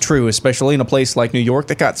that is true, especially in a place like New York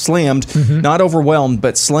that got slammed, not overwhelmed,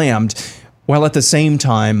 but slammed, while at the same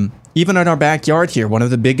time, even in our backyard here, one of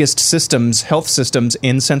the biggest health systems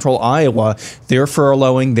in central Iowa, they're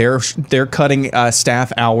furloughing, they're cutting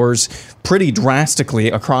staff hours pretty drastically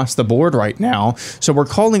across the board right now. So we're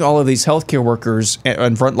calling all of these healthcare workers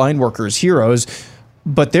and frontline workers heroes,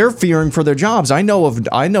 but they're fearing for their jobs. I know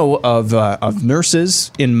of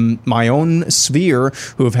nurses in my own sphere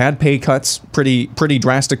who have had pay cuts, pretty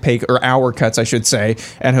drastic hour cuts, I should say,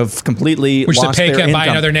 and have completely lost their income. Which is pay cut by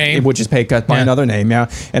another name. Which is pay cut by another name, yeah,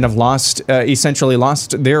 and have essentially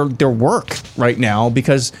lost their work right now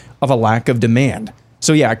because of a lack of demand.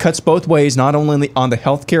 So yeah, it cuts both ways, not only on the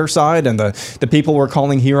healthcare side, and the people we're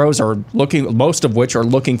calling heroes are looking, most of which are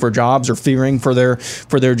looking for jobs or fearing for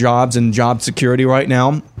their jobs and job security right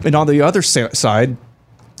now. And on the other side,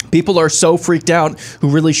 people are so freaked out who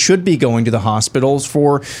really should be going to the hospitals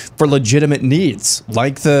for legitimate needs,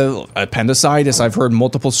 like the appendicitis. I've heard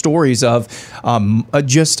multiple stories of.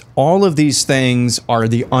 Just all of these things are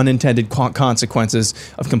the unintended consequences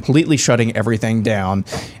of completely shutting everything down,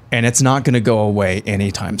 and it's not going to go away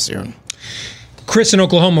anytime soon. Chris in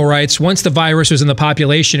Oklahoma writes, once the virus was in the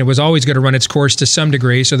population, it was always going to run its course to some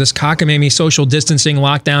degree. So this cockamamie social distancing,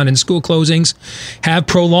 lockdown, and school closings have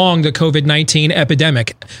prolonged the COVID-19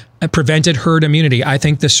 epidemic, prevented herd immunity. I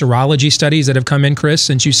think the serology studies that have come in, Chris,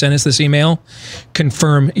 since you sent us this email,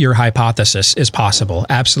 confirm your hypothesis is possible.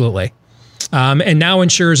 Absolutely. And now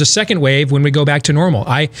ensures a second wave when we go back to normal.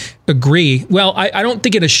 I agree. Well, I don't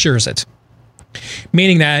think it assures it.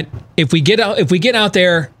 Meaning that if we get out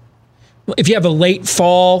there, if you have a late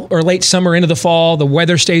fall or late summer into the fall, the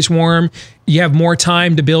weather stays warm, you have more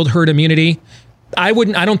time to build herd immunity. I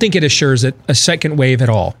don't think it assures it a second wave at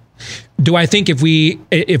all. Do I think if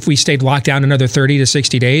we stayed locked down another 30 to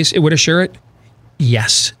 60 days, it would assure it?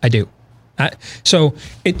 Yes, I do.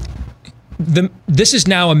 This is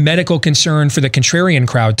now a medical concern for the contrarian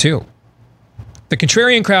crowd too. The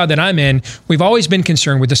contrarian crowd that I'm in, we've always been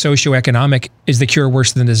concerned with the socioeconomic, is the cure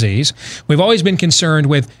worse than the disease? We've always been concerned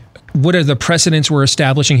with what are the precedents we're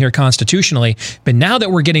establishing here constitutionally? But now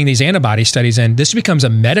that we're getting these antibody studies in, this becomes a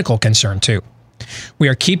medical concern too. We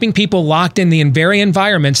are keeping people locked in the very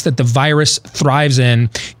environments that the virus thrives in,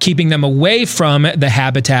 keeping them away from the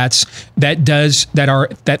habitats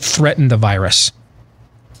that threaten the virus.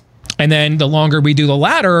 And then the longer we do the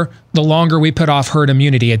latter, the longer we put off herd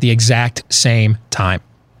immunity at the exact same time.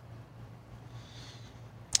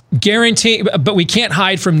 Guarantee, but we can't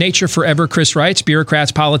hide from nature forever, Chris writes.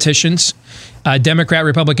 Bureaucrats, politicians, Democrat,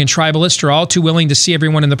 Republican, tribalists are all too willing to see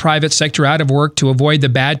everyone in the private sector out of work to avoid the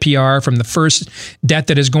bad PR from the first death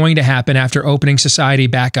that is going to happen after opening society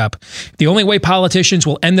back up. The only way politicians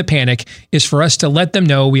will end the panic is for us to let them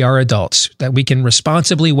know we are adults, that we can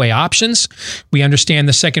responsibly weigh options. We understand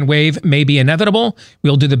the second wave may be inevitable.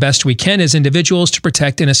 We'll do the best we can as individuals to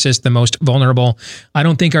protect and assist the most vulnerable. I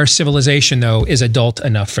don't think our civilization, though, is adult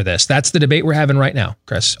enough for this. That's the debate we're having right now,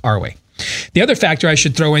 Chris, are we? The other factor I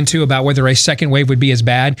should throw into about whether a second wave would be as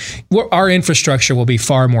bad, our infrastructure will be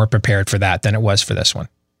far more prepared for that than it was for this one.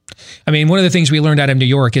 I mean, one of the things we learned out of New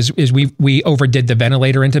York is we overdid the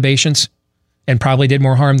ventilator intubations and probably did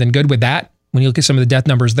more harm than good with that. When you look at some of the death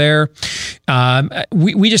numbers there,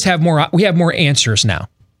 we just have more answers now.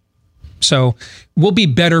 So we'll be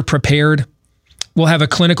better prepared. We'll have a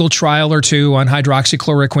clinical trial or two on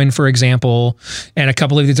hydroxychloroquine, for example, and a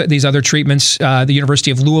couple of these other treatments. The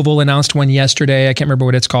University of Louisville announced one yesterday. I can't remember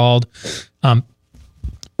what it's called.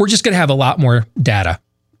 We're just going to have a lot more data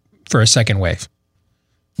for a second wave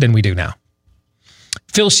than we do now.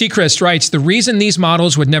 Phil Seacrest writes, the reason these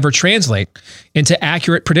models would never translate into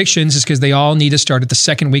accurate predictions is because they all need to start at the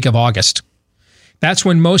second week of August. That's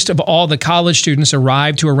when most of all the college students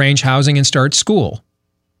arrive to arrange housing and start school.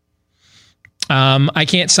 I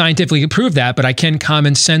can't scientifically prove that, but I can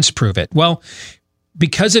common sense prove it. Well,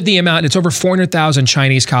 because of the amount, it's over 400,000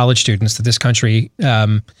 Chinese college students that this country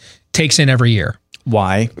takes in every year.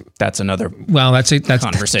 Why? That's another that's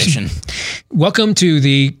conversation. Welcome to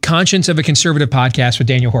the Conscience of a Conservative podcast with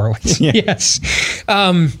Daniel Horowitz. Yeah. Yes.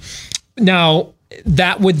 Now,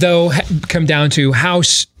 that would, though, come down to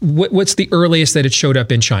what's the earliest that it showed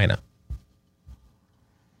up in China?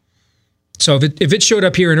 So if it showed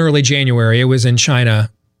up here in early January, it was in China.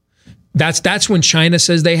 That's when China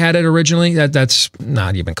says they had it originally. That's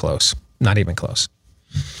not even close. Not even close.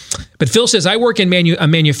 But Phil says, I work in a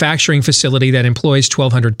manufacturing facility that employs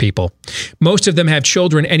 1,200 people. Most of them have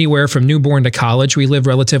children anywhere from newborn to college. We live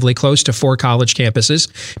relatively close to 4 college campuses,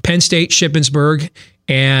 Penn State, Shippensburg,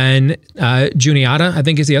 and Juniata, I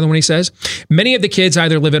think is the other one he says. Many of the kids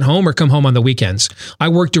either live at home or come home on the weekends. I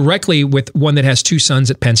work directly with one that has 2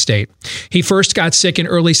 sons at Penn State. He first got sick in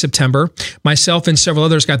early September. Myself and several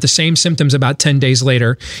others got the same symptoms about 10 days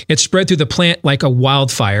later. It spread through the plant like a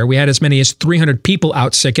wildfire. We had as many as 300 people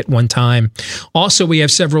out sick at one time. Also, we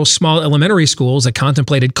have several small elementary schools that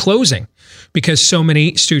contemplated closing because so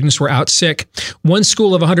many students were out sick. One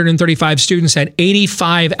school of 135 students had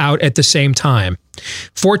 85 out at the same time.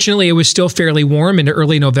 Fortunately, it was still fairly warm into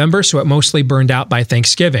early November, so it mostly burned out by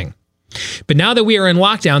Thanksgiving. But now that we are in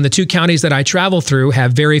lockdown, the 2 counties that I travel through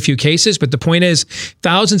have very few cases. But the point is,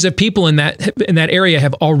 thousands of people in that area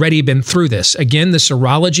have already been through this. Again, the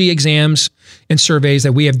serology exams and surveys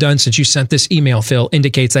that we have done since you sent this email, Phil,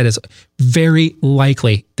 indicates that is very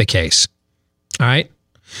likely the case. All right.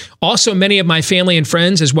 Also, many of my family and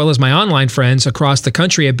friends, as well as my online friends across the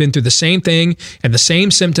country, have been through the same thing and the same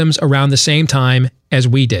symptoms around the same time as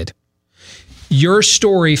we did. Your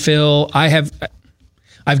story, Phil,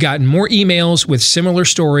 I've gotten more emails with similar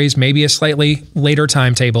stories, maybe a slightly later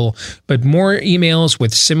timetable, but more emails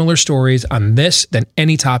with similar stories on this than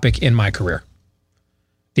any topic in my career.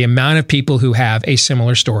 The amount of people who have a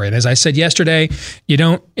similar story. And as I said yesterday, you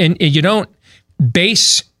don't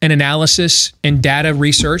base an analysis and data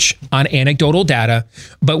research on anecdotal data,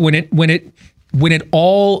 but when a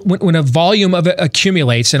volume of it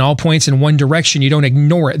accumulates and all points in one direction, you don't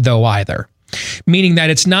ignore it though either. Meaning that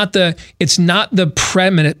it's not the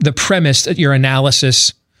premise that your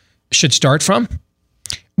analysis should start from,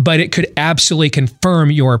 but it could absolutely confirm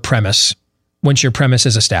your premise once your premise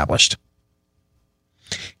is established.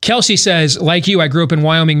 Kelsey says, like you, I grew up in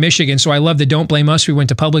Wyoming, Michigan, so I love the don't blame us. We went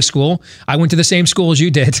to public school. I went to the same school as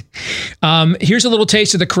you did. Here's a little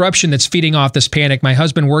taste of the corruption that's feeding off this panic. My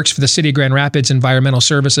husband works for the City of Grand Rapids Environmental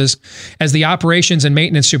Services as the operations and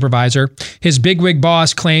maintenance supervisor. His bigwig boss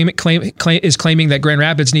is claiming that Grand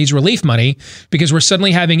Rapids needs relief money because we're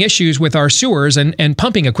suddenly having issues with our sewers and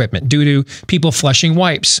pumping equipment due to people flushing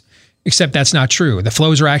wipes. Except that's not true. The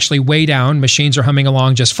flows are actually way down. Machines are humming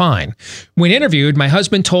along just fine. When interviewed, my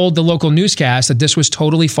husband told the local newscast that this was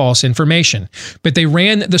totally false information, but they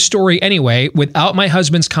ran the story anyway without my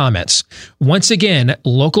husband's comments. Once again,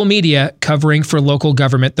 local media covering for local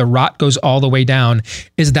government. The rot goes all the way down.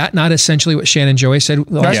 Is that not essentially what Shannon Joy said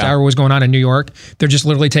last hour was going on in New York? They're just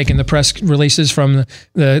literally taking the press releases from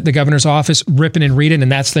the governor's office, ripping and reading,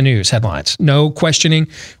 and that's the news headlines. No questioning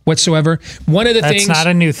whatsoever. That's not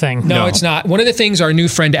a new thing. No, it's not. One of the things our new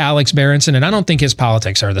friend Alex Berenson, and I don't think his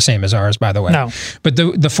politics are the same as ours, by the way. No. But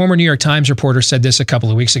the former New York Times reporter said this a couple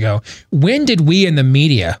of weeks ago. When did we in the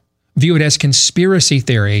media view it as conspiracy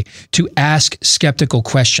theory to ask skeptical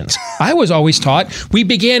questions? I was always taught we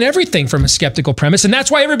began everything from a skeptical premise, and that's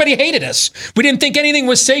why everybody hated us. We didn't think anything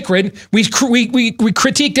was sacred. We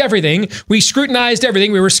critiqued everything. We scrutinized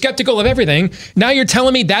everything. We were skeptical of everything. Now you're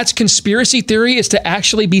telling me that's conspiracy theory, is to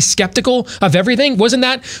actually be skeptical of everything? Wasn't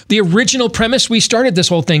that the original premise we started this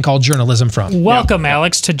whole thing called journalism from? Welcome,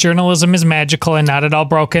 Alex, to Journalism is Magical and Not at All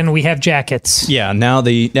Broken. We have jackets. Yeah,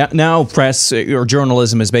 now press or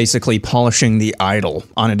journalism is basically polishing the idol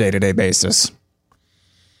on a day-to-day basis.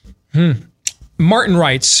 Martin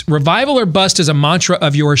writes, revival or bust is a mantra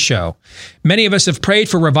of your show. Many of us have prayed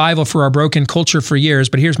for revival for our broken culture for years,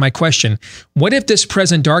 but here's my question. What if this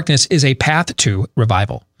present darkness is a path to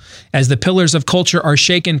revival? As the pillars of culture are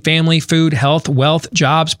shaken, family, food, health, wealth,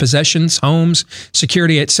 jobs, possessions, homes,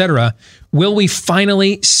 security, etc., will we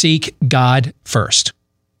finally seek God first?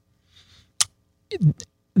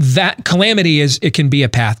 That calamity it can be a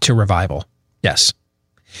path to revival. Yes.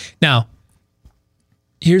 Now,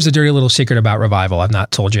 here's a dirty little secret about revival I've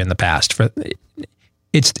not told you in the past.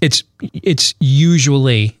 It's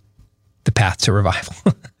usually the path to revival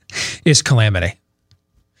is calamity.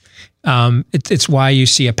 It's why you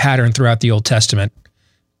see a pattern throughout the Old Testament.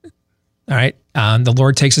 All right. The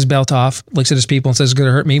Lord takes his belt off, looks at his people and says, it's going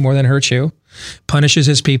to hurt me more than it hurts you. Punishes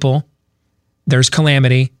his people. There's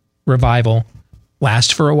calamity, revival.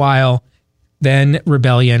 Lasts for a while, then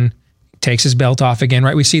rebellion, takes his belt off again,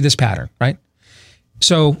 right? We see this pattern, right?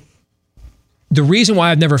 So the reason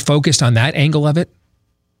why I've never focused on that angle of it,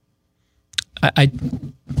 I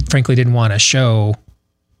frankly didn't want a show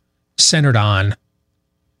centered on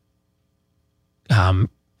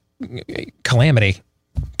calamity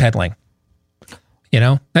peddling. You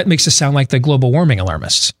know, that makes us sound like the global warming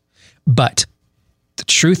alarmists. But the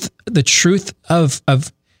truth of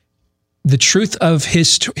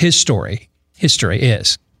history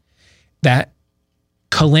is that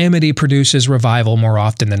calamity produces revival more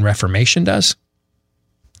often than reformation does,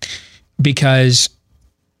 because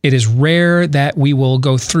it is rare that we will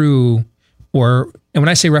go through, and when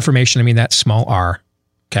I say reformation, I mean that small r,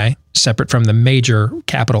 okay, separate from the major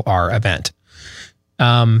capital R event.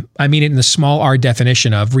 I mean it in the small r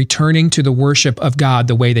definition of returning to the worship of God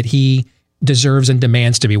the way that he deserves and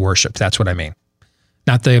demands to be worshiped. That's what I mean.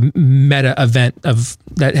 Not the meta event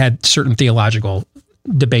that had certain theological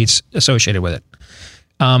debates associated with it.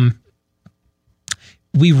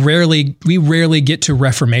 We rarely get to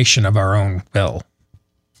reformation of our own will.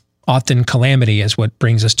 Often calamity is what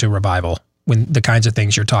brings us to revival when the kinds of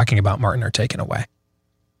things you're talking about, Martin, are taken away.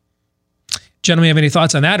 Gentlemen, have any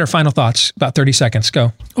thoughts on that or final thoughts? About 30 seconds.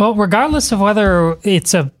 Go. Well, regardless of whether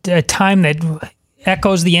it's a time that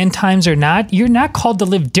echoes the end times or not, you're not called to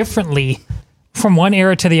live differently from one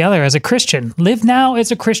era to the other as a Christian. Live now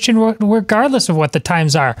as a Christian regardless of what the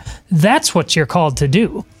times are. That's what you're called to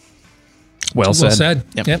do. Well said.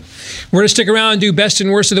 Yep. We're going to stick around and do best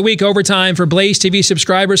and worst of the week overtime for Blaze TV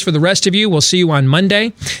subscribers. For the rest of you, we'll see you on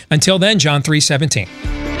Monday. Until then, John 3:17.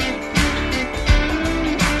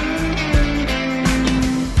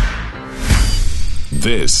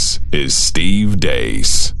 This is Steve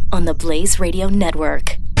Deace on the Blaze Radio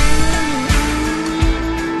Network.